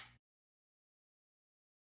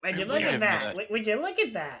 Would you I look at have that? that. Would you look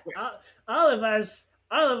at that? All of us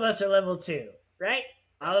are level 2, right?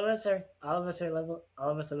 All of us are level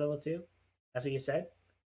 2. That's what you said?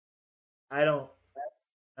 I don't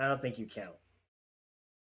think you count.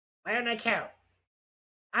 Why don't I count?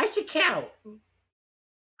 I should count.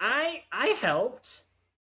 I helped.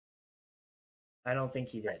 I don't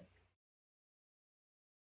think you did.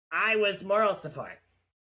 I was moral support.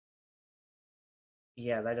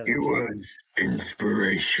 Yeah, that doesn't It count. was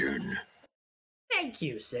inspiration. Thank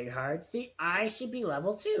you, Sighard. See, I should be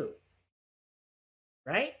level 2.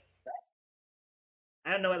 Right?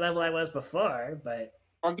 I don't know what level I was before, but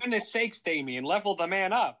For goodness sakes, Damien, level the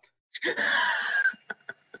man up.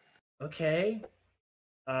 okay.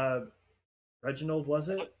 Reginald, was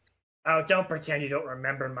it? Oh, don't pretend you don't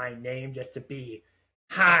remember my name just to be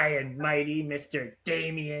high and mighty, Mr.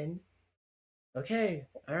 Damien. Okay,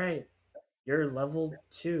 alright. You're level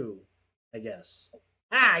 2, I guess.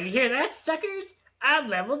 Ah, you hear that, suckers? I'm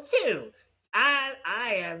level 2.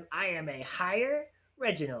 I am a higher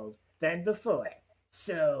Reginald than before.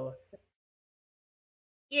 So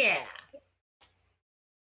yeah.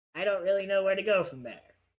 I don't really know where to go from there.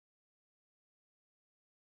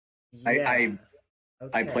 Yeah.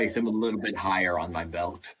 I place him a little bit higher on my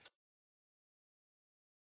belt.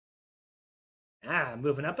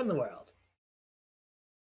 Moving up in the world.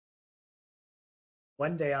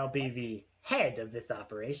 One day I'll be the head of this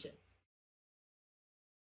operation.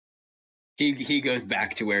 He goes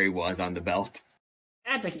back to where he was on the belt.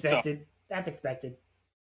 That's expected. That's expected.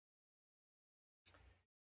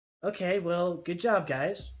 Okay, well, good job,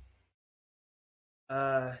 guys.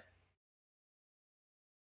 I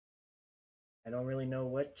don't really know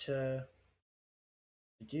what to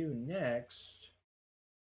do next.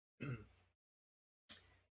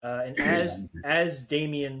 And as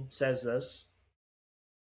Damien says this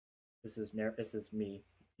is me,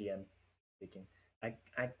 DM speaking.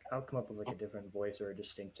 I'll come up with like a different voice or a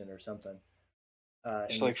distinction or something.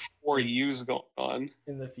 It's like 4 U's going on.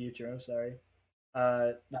 In the future. I'm sorry.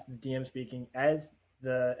 This is the DM speaking. As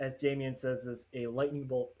Damien says this, a lightning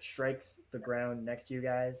bolt strikes the ground next to you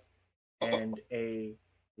guys, and a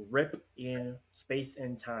rip in space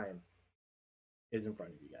and time is in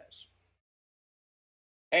front of you guys.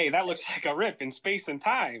 Hey, that looks like a rip in space and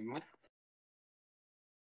time.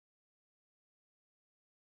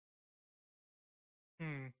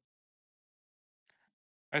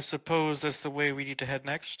 I suppose that's the way we need to head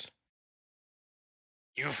next.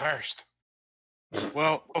 You first.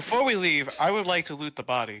 Well, before we leave, I would like to loot the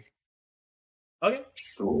body. Okay.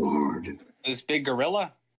 Sword. This big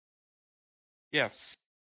gorilla? Yes.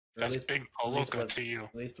 Or That's big polo good to you.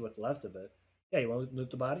 At least what's left of it. Yeah, you want to loot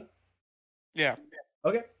the body? Yeah.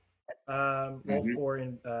 Okay. Roll for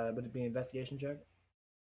would it be an investigation check?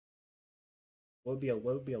 What would be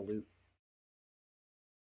a loot?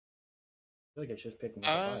 I feel like it's just picking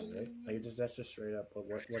up the body, right? Like that's just straight up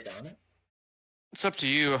what's on it. It's up to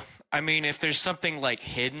you. I mean, if there's something like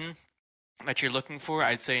hidden that you're looking for,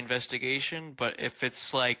 I'd say investigation. But if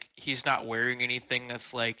it's like he's not wearing anything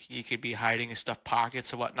that's like he could be hiding his stuff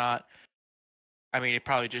pockets and whatnot, I mean, it'd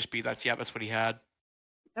probably just be that's what he had.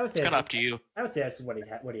 I would say it's kind of up to you. I would say that's what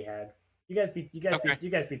he had. You guys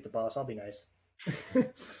beat the boss. I'll be nice.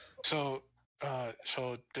 So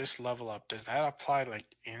this level up, does that apply like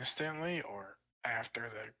instantly or after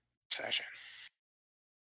the session?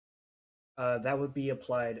 That would be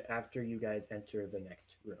applied after you guys enter the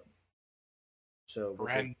next room. So which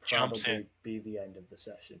Wrenn would jumps probably in. be the end of the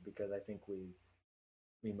session because I think we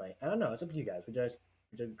might. I don't know. It's up to you guys. Would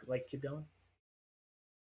you like to keep going?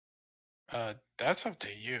 That's up to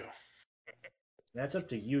you. That's up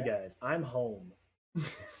to you guys. I'm home.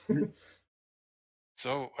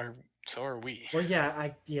 So are we. Well,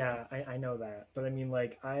 I know that, but I mean,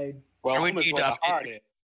 like, Well, I would home is need where to the update- heart is.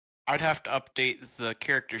 I'd have to update the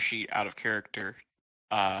character sheet out of character,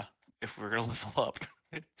 if we're gonna level up.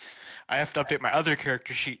 I have to update my other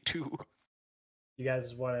character sheet too. you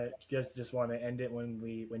guys want to just want to end it when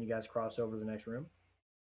you guys cross over the next room.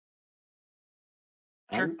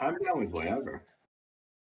 Sure. I'm down with whatever.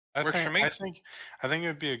 Works for me. I think it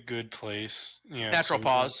would be a good place. Yeah. Natural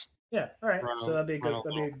pause. Yeah. All right. Run a- So that'd be a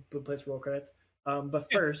run good place to roll credits. But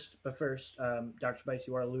Yeah. first, Dr. Spice,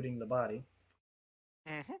 you are looting the body.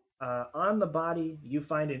 Mm-hmm. On the body, you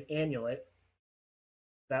find an amulet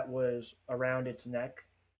that was around its neck.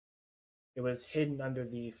 It was hidden under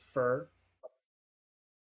the fur.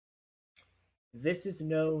 This is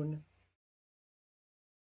known.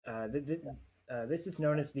 This is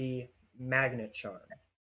known as the magnet charm.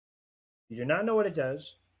 You do not know what it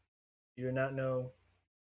does. You do not know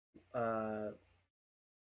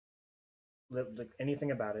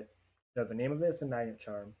anything about it. So the name of it is the magnet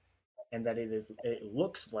charm, and that it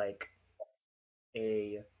looks like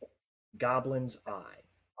a goblin's eye.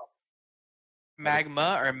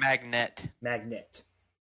 Magma or magnet? Magnet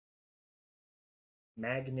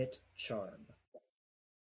charm.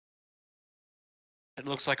 It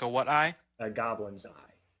looks like a what eye? A goblin's eye.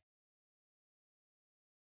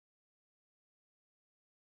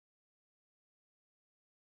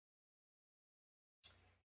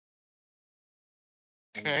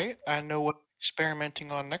 Okay, I know what I'm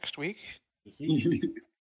experimenting on next week.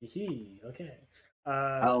 Okay.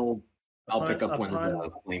 I'll pick up one upon-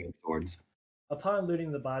 of the flaming swords. Upon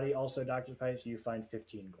looting the body, also Dr. Spice, you find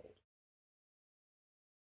 15 gold.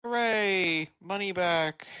 Hooray! Money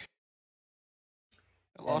back.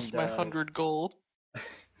 I lost my 100 gold.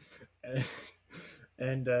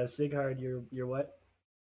 And Sighard, you're what?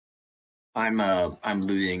 I'm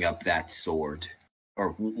looting up that sword, or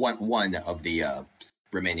one of the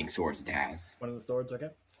remaining swords it has. One of the swords, okay.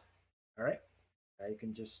 All right. You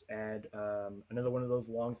can just add another one of those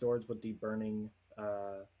long swords with the burning.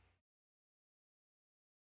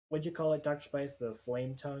 What'd you call it, Dr. Spice? The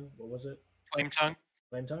flame tongue? What was it? Flame tongue.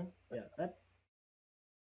 Flame tongue? Yeah.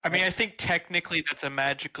 I mean, I think technically that's a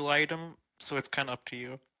magical item, so it's kind of up to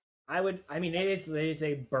you. It is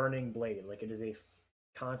a burning blade. Like, it is a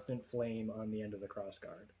constant flame on the end of the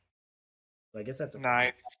crossguard. So I guess that's a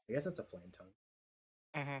Nice. I guess that's a flame tongue.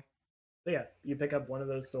 Mm-hmm. So yeah, you pick up one of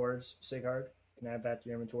those swords, Sighard. You can add that to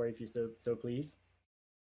your inventory if you so please.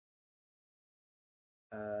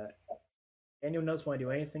 And you'll notice when I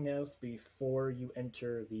do anything else before you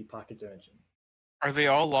enter the pocket dimension. Are they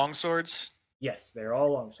all long swords? Yes, they're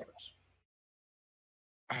all long swords.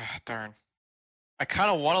 Ah, darn. I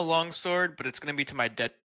kind of want a long sword, but it's going to be to my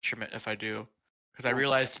detriment if I do. Because I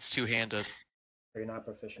realized it's two-handed. Are you not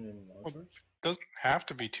proficient in long swords? Doesn't have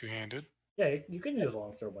to be two-handed. Yeah, you can use a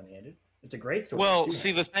long sword one-handed. It's a great sword. Well, with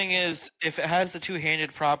see, two-handed. the thing is, if it has the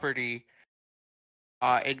two-handed property,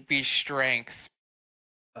 it'd be strength.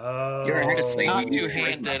 Oh. You're actually- Not use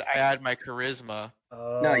two-handed. I add my charisma.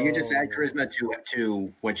 No, you just add Oh. charisma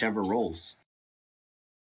to whichever rolls.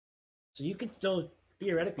 So you could still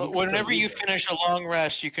theoretically. But whenever you finish a long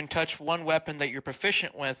rest, you can touch one weapon that you're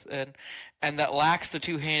proficient with and that lacks the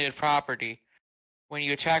two-handed property. When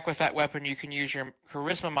you attack with that weapon, you can use your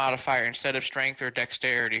charisma modifier instead of strength or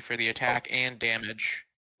dexterity for the attack and damage.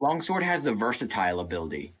 Longsword has a versatile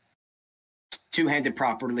ability. Two-handed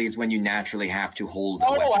properly is when you naturally have to hold. a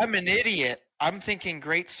Oh, weapon. I'm an idiot. I'm thinking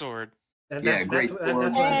greatsword. Yeah, great That's sword. what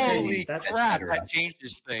I'm saying. Holy That's, crap, etc. that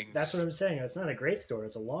changes things. that's what I'm saying. It's not a great sword;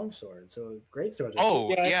 it's a long sword. So great swords.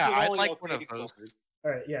 Oh, it's yeah, the I'd only like one okay of those. sword.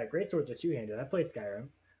 All right, yeah, great swords are two-handed. I played Skyrim.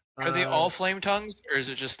 Are they all flame tongues, or is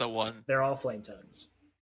it just the one? They're all flame tongues.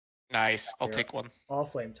 Nice, I'll They're take one. All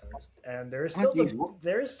flame tongues, and there is Oh, still geez,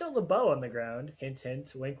 the bow on the ground. Hint,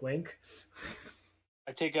 hint. Wink, wink.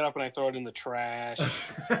 I take it up and I throw it in the trash.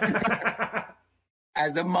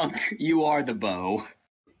 As a monk, you are the bow.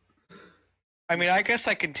 I mean, I guess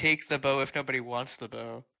I can take the bow if nobody wants the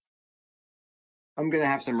bow. I'm gonna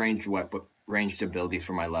have some ranged abilities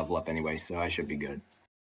for my level up anyway, so I should be good.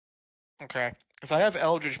 Okay, because I have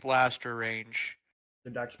Eldritch Blaster range,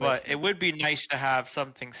 The Dr. but Spice, it would be nice to have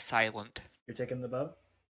something silent. you're taking the bow.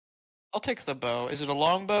 I'll take the bow. Is it a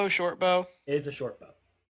long bow, short bow? It is a short bow.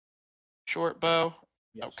 Short bow.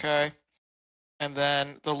 Yes. Okay. And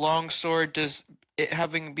then the long sword, does it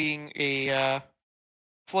having being a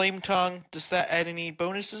flame tongue, does that add any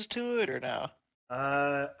bonuses to it or no?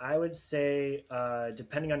 I would say,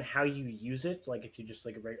 depending on how you use it, like if you just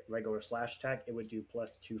like a regular slash attack, it would do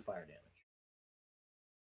 +2 fire damage.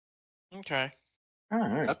 Okay. All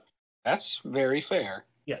right. That's very fair.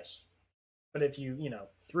 Yes, but if you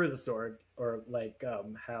threw the sword, or like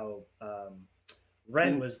how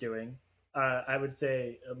Wrenn was doing, I would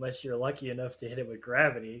say unless you're lucky enough to hit it with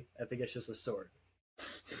gravity, I think it's just a sword.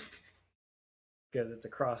 Because it's a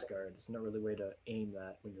cross guard. There's no really way to aim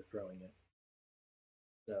that when you're throwing it.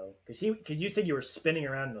 So, because you said you were spinning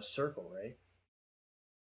around in a circle, right?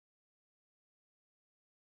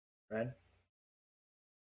 Wrenn?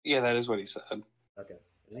 Yeah, that is what he said. Okay.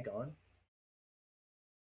 Is he gone?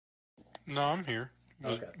 No, I'm here.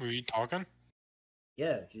 Okay. Were you talking?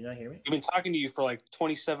 Yeah. Did you not hear me? I've been talking to you for like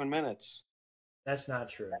 27 minutes. That's not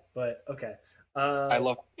true. But okay. I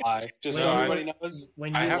love to lie. Just when so you- everybody knows,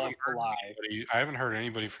 when I you haven't love to heard lie. I haven't heard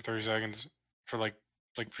anybody for 30 seconds, for like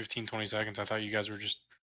 15, 20 seconds. I thought you guys were just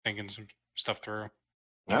thinking some stuff through.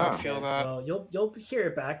 I Oh. feel that. Well, you'll hear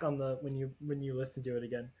it back on the when you listen to it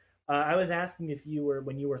again. I was asking if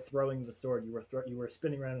when you were throwing the sword, you were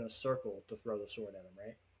spinning around in a circle to throw the sword at him,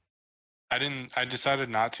 right? I decided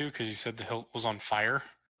not to because you said the hilt was on fire.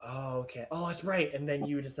 Oh, okay. Oh, that's right. And then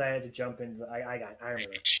you decided to jump into. I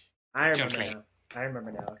remember. Jump me. Now. I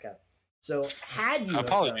remember now. Okay. So had you I have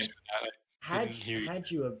apologize done, for that. had didn't hear you. had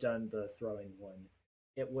you have done the throwing one,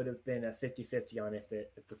 it would have been a 50-50 on if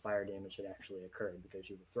the fire damage had actually occurred, because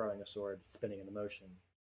you were throwing a sword, spinning in the motion.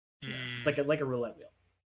 It's like a roulette wheel.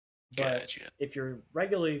 But Gotcha. if you're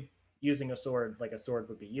regularly using a sword like a sword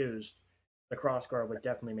would be used, the crossguard would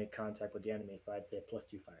definitely make contact with the enemy, so I'd say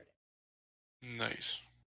 +2 fire damage. Nice.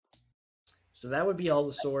 So that would be all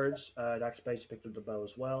the swords. Dr. Spice picked up the bow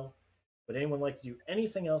as well. Would anyone like to do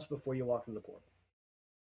anything else before you walk through the portal?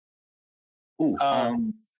 Ooh,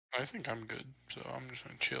 I think I'm good, so I'm just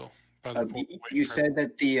gonna chill. By the pool, wait you for- said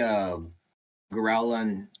that the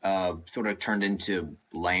Growlin sort of turned into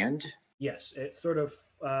land. Yes, it sort of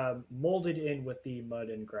molded in with the mud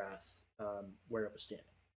and grass where it was standing.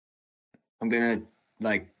 I'm gonna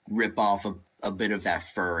like rip off a bit of that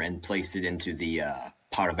fur and place it into the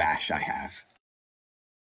pot of ash I have.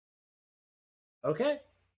 Okay.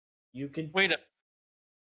 You can. Wait.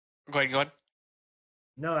 Go ahead.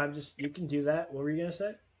 No, you can do that. What were you going to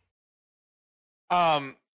say?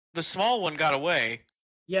 The small one got away.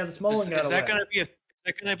 Yeah, the small one got Is that away.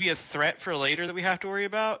 gonna be a threat for later that we have to worry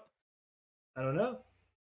about? I don't know.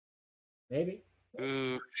 Maybe.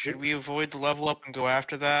 Ooh, should we avoid the level up and go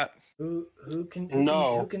after that? Who can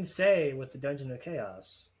No. who can say with the Dungeon of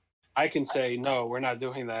Chaos? I can say no. We're not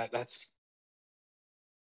doing that. That's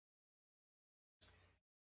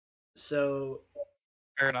So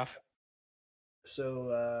Fair enough.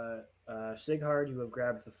 Sighard, you have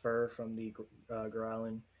grabbed the fur from the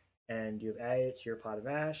Growlin, and you have added it to your pot of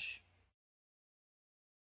ash.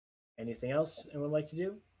 Anything else anyone would like to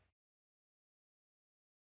do?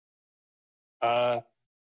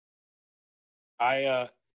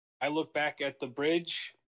 I look back at the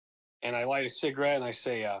bridge, and I light a cigarette, and I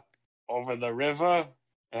say, "Over the river,"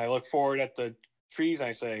 and I look forward at the trees. And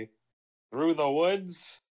I say, "Through the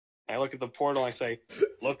woods." I look at the portal. I say,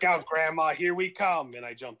 "Look out, Grandma! Here we come!" And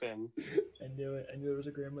I jump in. I knew it. I knew it was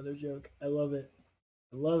a grandmother joke. I love it.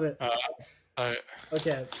 I love it. Uh,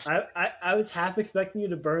 Okay, I was half expecting you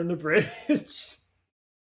to burn the bridge.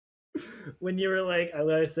 When you were like, I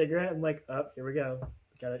lit a cigarette, I'm like, oh, here we go.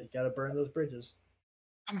 You gotta burn those bridges.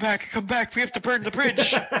 Come back. We have to burn the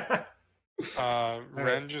bridge.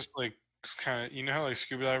 Wrenn just like kind of, you know how like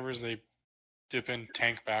scuba divers they dip in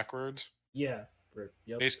tank backwards. Yeah.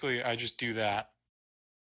 Yep. Basically, I just do that.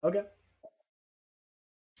 Okay.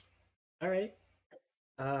 All right.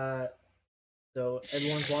 So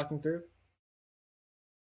everyone's walking through.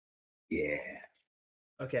 Yeah.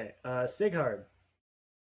 Okay. Sighard.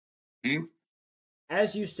 Hmm?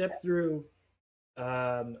 As you step through,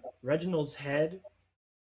 Reginald's head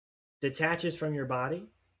detaches from your body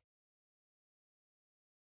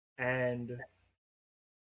and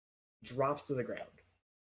drops to the ground.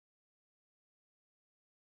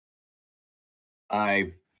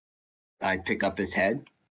 I pick up his head.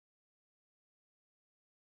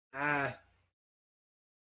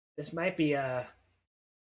 This might be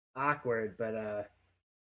awkward, but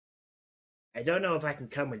I don't know if I can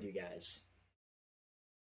come with you guys.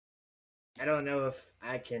 I don't know if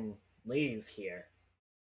I can leave here.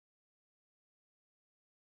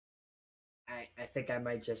 I think I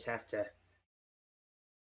might just have to.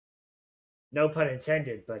 No pun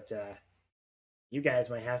intended, but you guys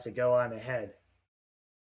might have to go on ahead.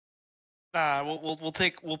 We'll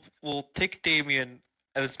take Damien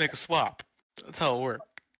and let's make a swap. That's how it'll work.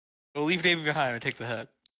 We'll leave Damien behind and take the head.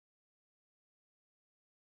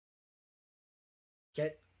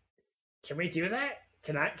 Can we do that?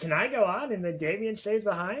 Can I go on and then Damien stays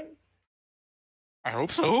behind? I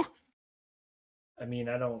hope so. I mean,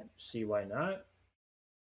 I don't see why not.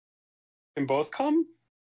 Can both come?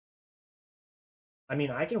 I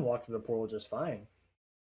mean, I can walk through the portal just fine.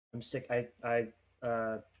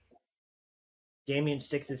 Damien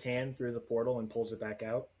sticks his hand through the portal and pulls it back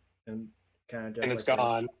out, and kind of And it's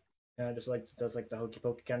gone. Kind of just like does like the hokey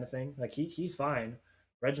pokey kind of thing. Like he's fine.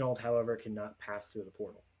 Reginald, however, cannot pass through the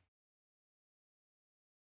portal.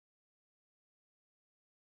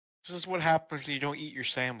 This is what happens when you don't eat your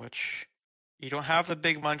sandwich. You don't have the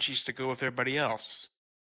big munchies to go with everybody else.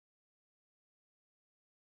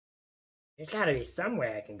 There's got to be some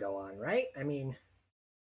way I can go on, right? I mean,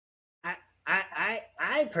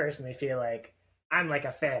 I personally feel like I'm like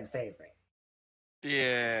a fan favorite.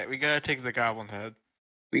 Yeah, we gotta take the goblin head.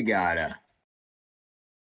 We gotta.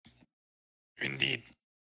 Indeed.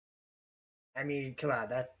 I mean, come on,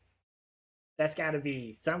 that's got to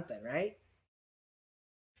be something, right?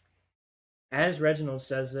 As Reginald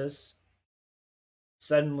says this,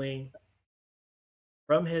 suddenly,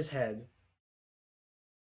 from his head,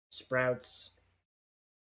 sprouts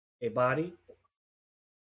a body,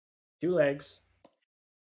 2 legs,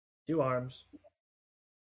 2 arms,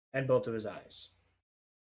 and both of his eyes.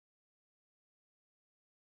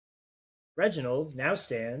 Reginald now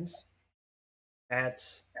stands at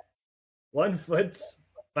 1 foot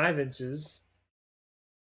 5 inches.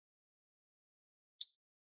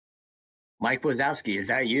 Mike Wazowski, is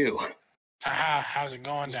that you? Haha, how's it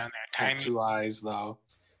going down there, Have Tiny? 2 eyes, though.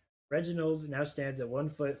 Reginald now stands at 1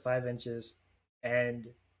 foot 5 inches and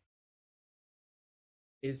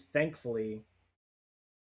is thankfully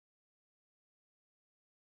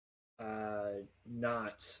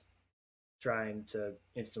not trying to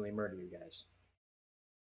instantly murder you guys.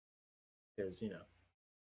 Because, you know.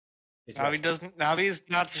 Now he doesn't. Now he's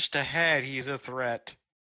not just a head; he's a threat.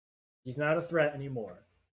 He's not a threat anymore.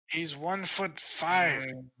 He's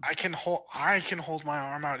 1'5". I can hold my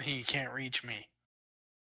arm out and he can't reach me.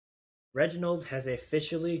 Reginald has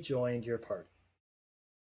officially joined your party.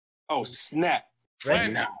 Oh, snap.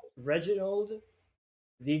 Reginald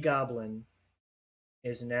the Goblin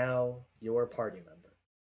is now your party member.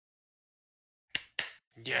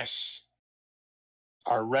 Yes.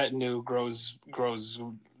 Our retinue grows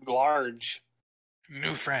large.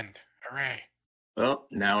 New friend. Hooray. Well,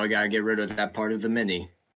 now I gotta get rid of that part of the mini.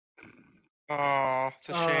 Oh, it's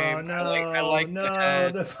a shame. Oh, no, I like no, the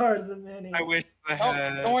head. the part of the mini. I wish the Oh,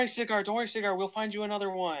 head. don't worry, Cigar. Don't worry, Cigar. We'll find you another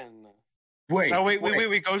one. Wait. Oh, wait.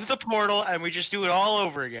 We go to the portal and we just do it all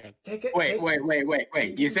over again.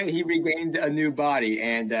 Wait. You said he regained a new body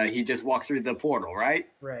and he just walked through the portal, right?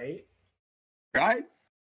 Right. Right?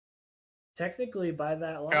 Technically, by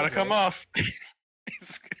that logic. Gotta come off.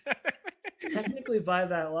 Technically, by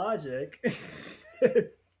that logic.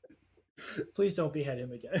 Please don't behead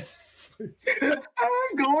him again.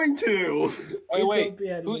 I'm going to. Please Wait. don't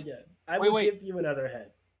behead him Who- again. I will give you another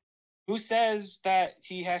head. Who says that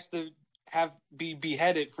he has to be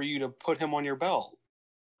beheaded for you to put him on your belt?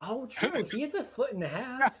 Oh, true. He is 1.5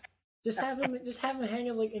 feet. Just have him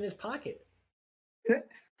hanging like in his pocket.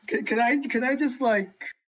 Can I just like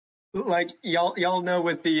y'all know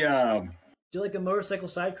with the Do like a motorcycle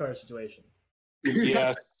sidecar situation.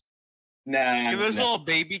 Yes. Nah, Give those nah. little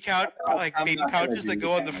baby couch, like I'm baby not gonna pouches that do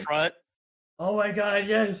go on the that. front. Oh my god,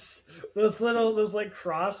 yes. Those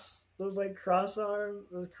cross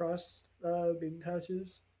baby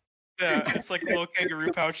pouches. Yeah, it's like little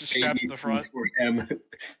kangaroo pouches strapped to the front. For him.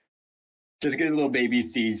 Just get a little baby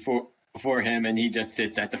seat for him, and he just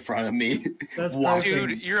sits at the front of me. That's watching. perfect.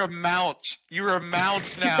 Dude, you're a mount. You're a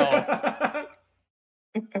mount now.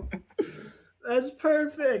 That's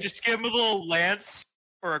perfect. Just give him a little lance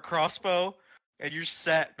or a crossbow, and you're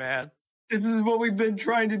set, man. This is what we've been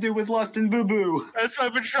trying to do with Lost and Boo Boo. That's what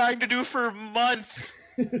I've been trying to do for months.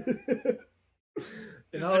 And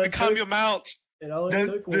Is all to it become took- your mount. And all it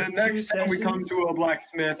took was The next time we come to a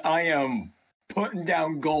blacksmith, I am putting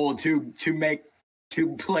down gold to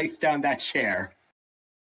place down that chair.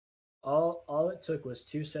 All it took was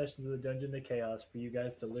 2 sessions of the Dungeon of Chaos for you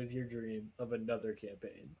guys to live your dream of another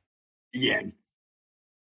campaign. Yeah.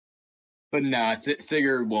 But nah,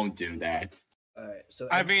 Sigurd won't do that. All right, so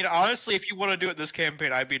I mean, honestly, if you want to do it this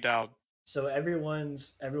campaign, I'd be down. so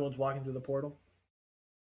everyone's walking through the portal.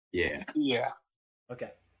 Yeah. Yeah.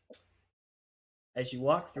 Okay. As you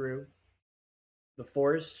walk through, the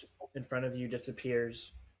forest in front of you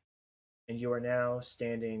disappears, and you are now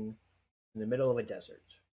standing in the middle of a desert.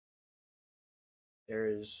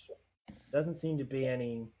 Doesn't seem to be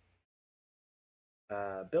any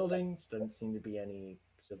buildings, doesn't seem to be any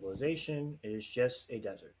civilization. It is just a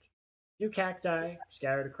desert. A few cacti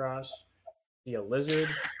scattered across, see a lizard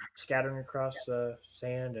scattering across the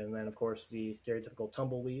sand, and then, of course, the stereotypical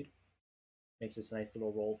tumbleweed makes its nice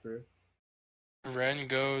little roll through. Wrenn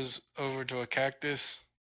goes over to a cactus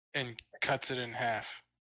and cuts it in half.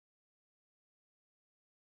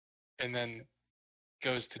 And then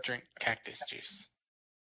goes to drink cactus juice.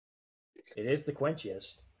 It is the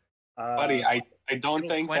quenchiest. Buddy, I don't It'll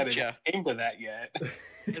think that quench it ya. came to that yet.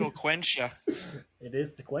 It'll quench you. It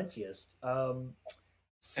is the quenchiest. It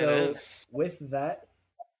So is. with that,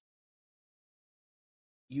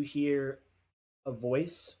 you hear a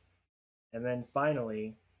voice, and then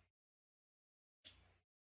finally,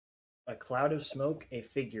 a cloud of smoke, a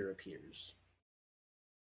figure appears.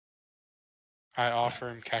 I offer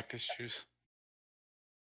him cactus juice.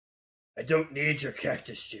 I don't need your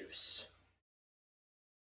cactus juice.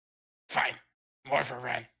 Fine. More for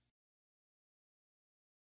Wrenn.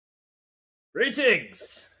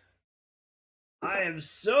 Greetings! I am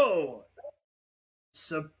so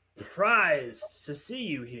surprised to see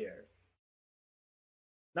you here.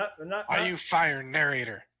 Why you fire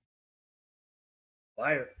narrator?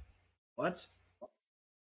 Fire. What?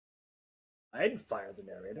 I didn't fire the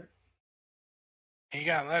narrator. He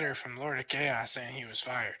got a letter from Lord of Chaos saying he was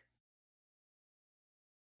fired.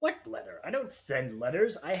 What letter? I don't send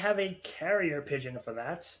letters. I have a carrier pigeon for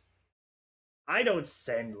that. I don't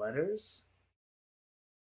send letters.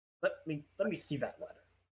 Let me see that letter.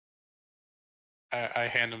 I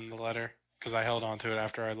hand him the letter because I held on to it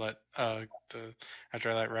after I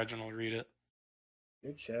let Reginald read it.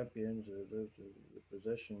 Your champions are the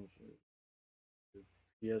positions.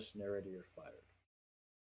 Yes, narrator, you're fired.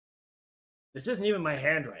 This isn't even my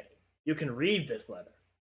handwriting. You can read this letter.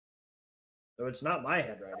 So it's not my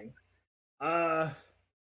handwriting. I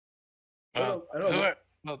don't know.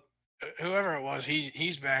 Whoever it was,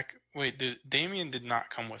 he's back. Wait, Damien did not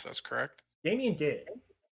come with us, correct? Damien did.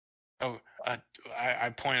 Oh, I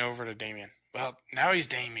point over to Damien. Well, now he's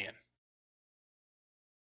Damien.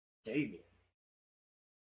 Damien.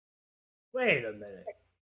 Wait a minute.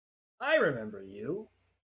 I remember you.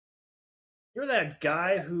 You're that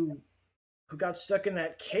guy who got stuck in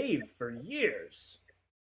that cave for years.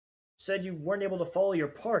 Said you weren't able to follow your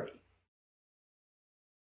party.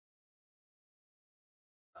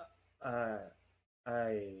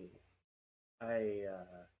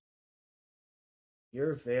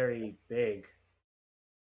 You're very big.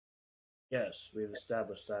 Yes, we've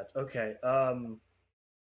established that. Okay,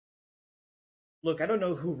 look, I don't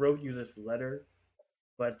know who wrote you this letter,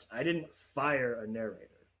 but I didn't fire a narrator.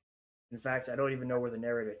 In fact, I don't even know where the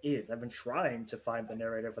narrator is. I've been trying to find the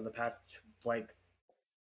narrator for the past,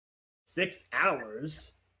 6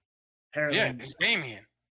 hours. Apparently, Yeah, it's Damien.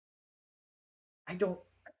 I don't.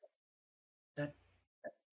 That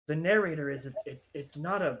the narrator is it's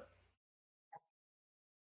not a.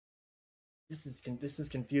 This is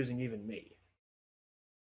confusing even me.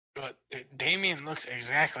 But Damien looks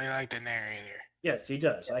exactly like the narrator. Yes, he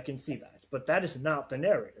does. I can see that, but that is not the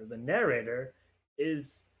narrator. The narrator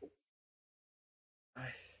is.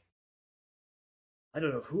 I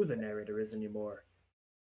don't know who the narrator is anymore.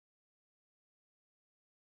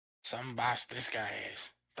 Some boss this guy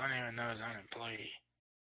is. Don't even know his own employee.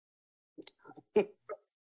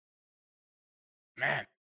 Man.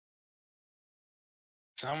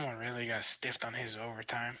 Someone really got stiffed on his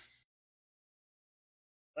overtime.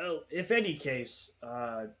 Well, if any case,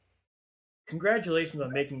 congratulations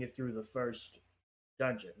on making it through the first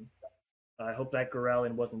dungeon. I hope that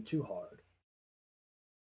Gorellin wasn't too hard.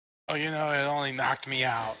 Oh, it only knocked me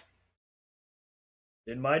out.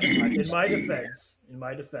 In my defense,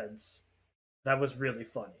 that was really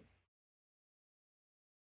funny.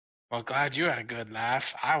 Well, glad you had a good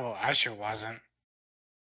laugh. I sure wasn't.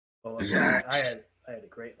 Oh, I had a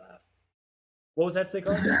great laugh. What was that say,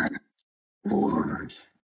 Carl? That was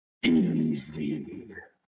easy.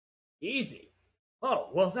 Easy. Oh,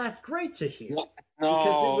 well, that's great to hear. No,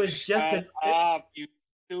 Because it was just shut up, you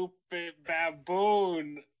stupid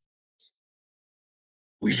baboon.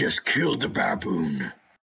 We just killed the baboon.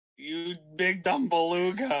 You big dumb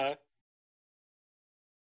beluga.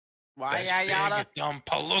 Why, That's yada? big dumb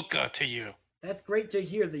palooka to you. That's great to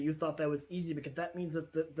hear that you thought that was easy, because that means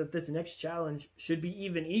that this next challenge should be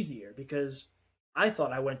even easier, because I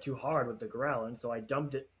thought I went too hard with the Growlin, so I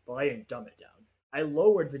dumped it. Well, I didn't dumb it down. I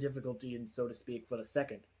lowered the difficulty, so to speak, for the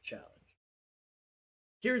second challenge.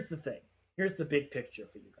 Here's the thing. Here's the big picture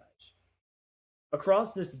for you guys.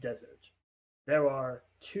 Across this desert, there are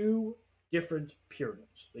 2 different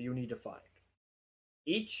pyramids that you need to find.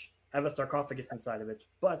 Each have a sarcophagus inside of it,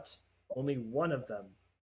 but only one of them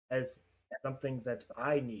has something that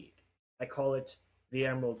I need. I call it the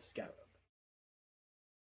Emerald Scarab.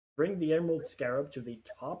 Bring the Emerald Scarab to the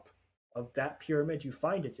top of that pyramid you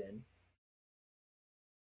find it in,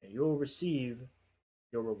 and you'll receive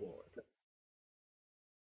your reward.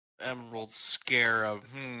 Emerald Scarab.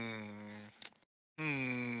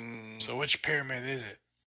 So which pyramid is it?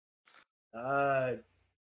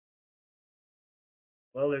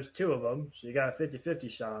 Well, there's 2 of them, so you got a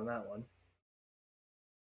 50-50 shot on that one.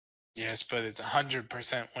 Yes, but it's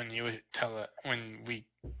 100% when we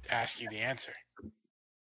ask you the answer.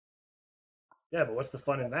 Yeah, but what's the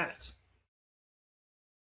fun in that?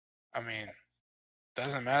 I mean,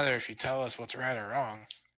 doesn't matter if you tell us what's right or wrong.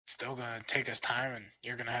 It's still gonna take us time, and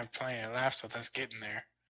you're gonna have plenty of laughs with us getting there.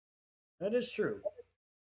 That is true.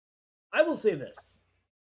 I will say this.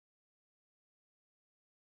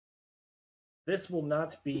 This will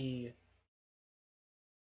not be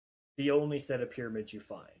the only set of pyramids you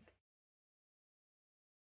find.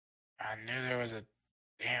 I knew there was a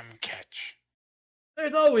damn catch.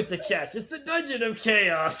 There's always a catch. It's the Dungeon of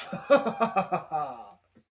Chaos.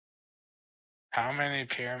 How many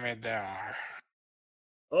pyramid there are?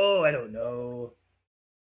 Oh, I don't know.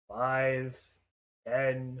 5,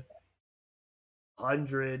 10,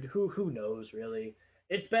 100. Who knows, really?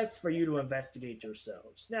 It's best for you to investigate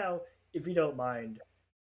yourselves. Now, if you don't mind,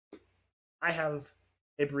 I have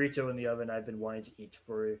a burrito in the oven I've been wanting to eat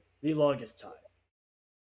for the longest time.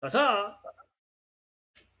 Ta-ta!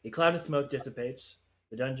 The cloud of smoke dissipates.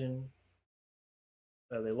 The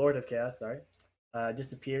Lord of Chaos,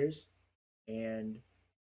 disappears, and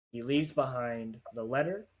he leaves behind the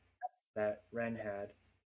letter that Wrenn had,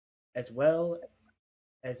 as well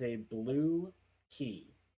as a blue key.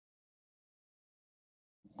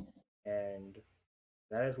 And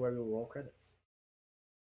that is where we will roll credits.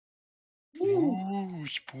 Ooh,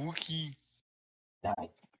 spooky.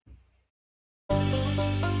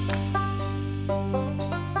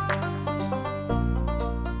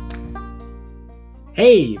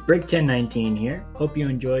 Hey, Brick1019 here. Hope you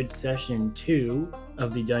enjoyed session 2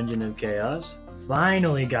 of the Dungeon of Chaos.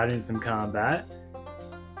 Finally got into some combat.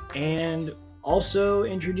 And also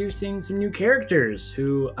introducing some new characters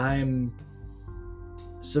who I'm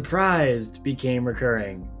surprised became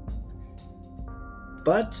recurring.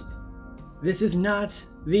 But this is not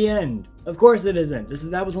the end. Of course it isn't.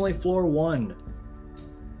 That was only floor 1.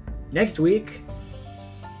 Next week,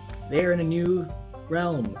 they're in a new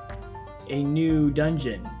realm, a new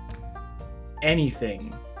dungeon.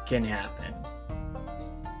 Anything can happen.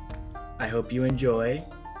 I hope you enjoy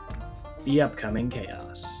the upcoming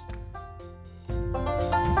chaos.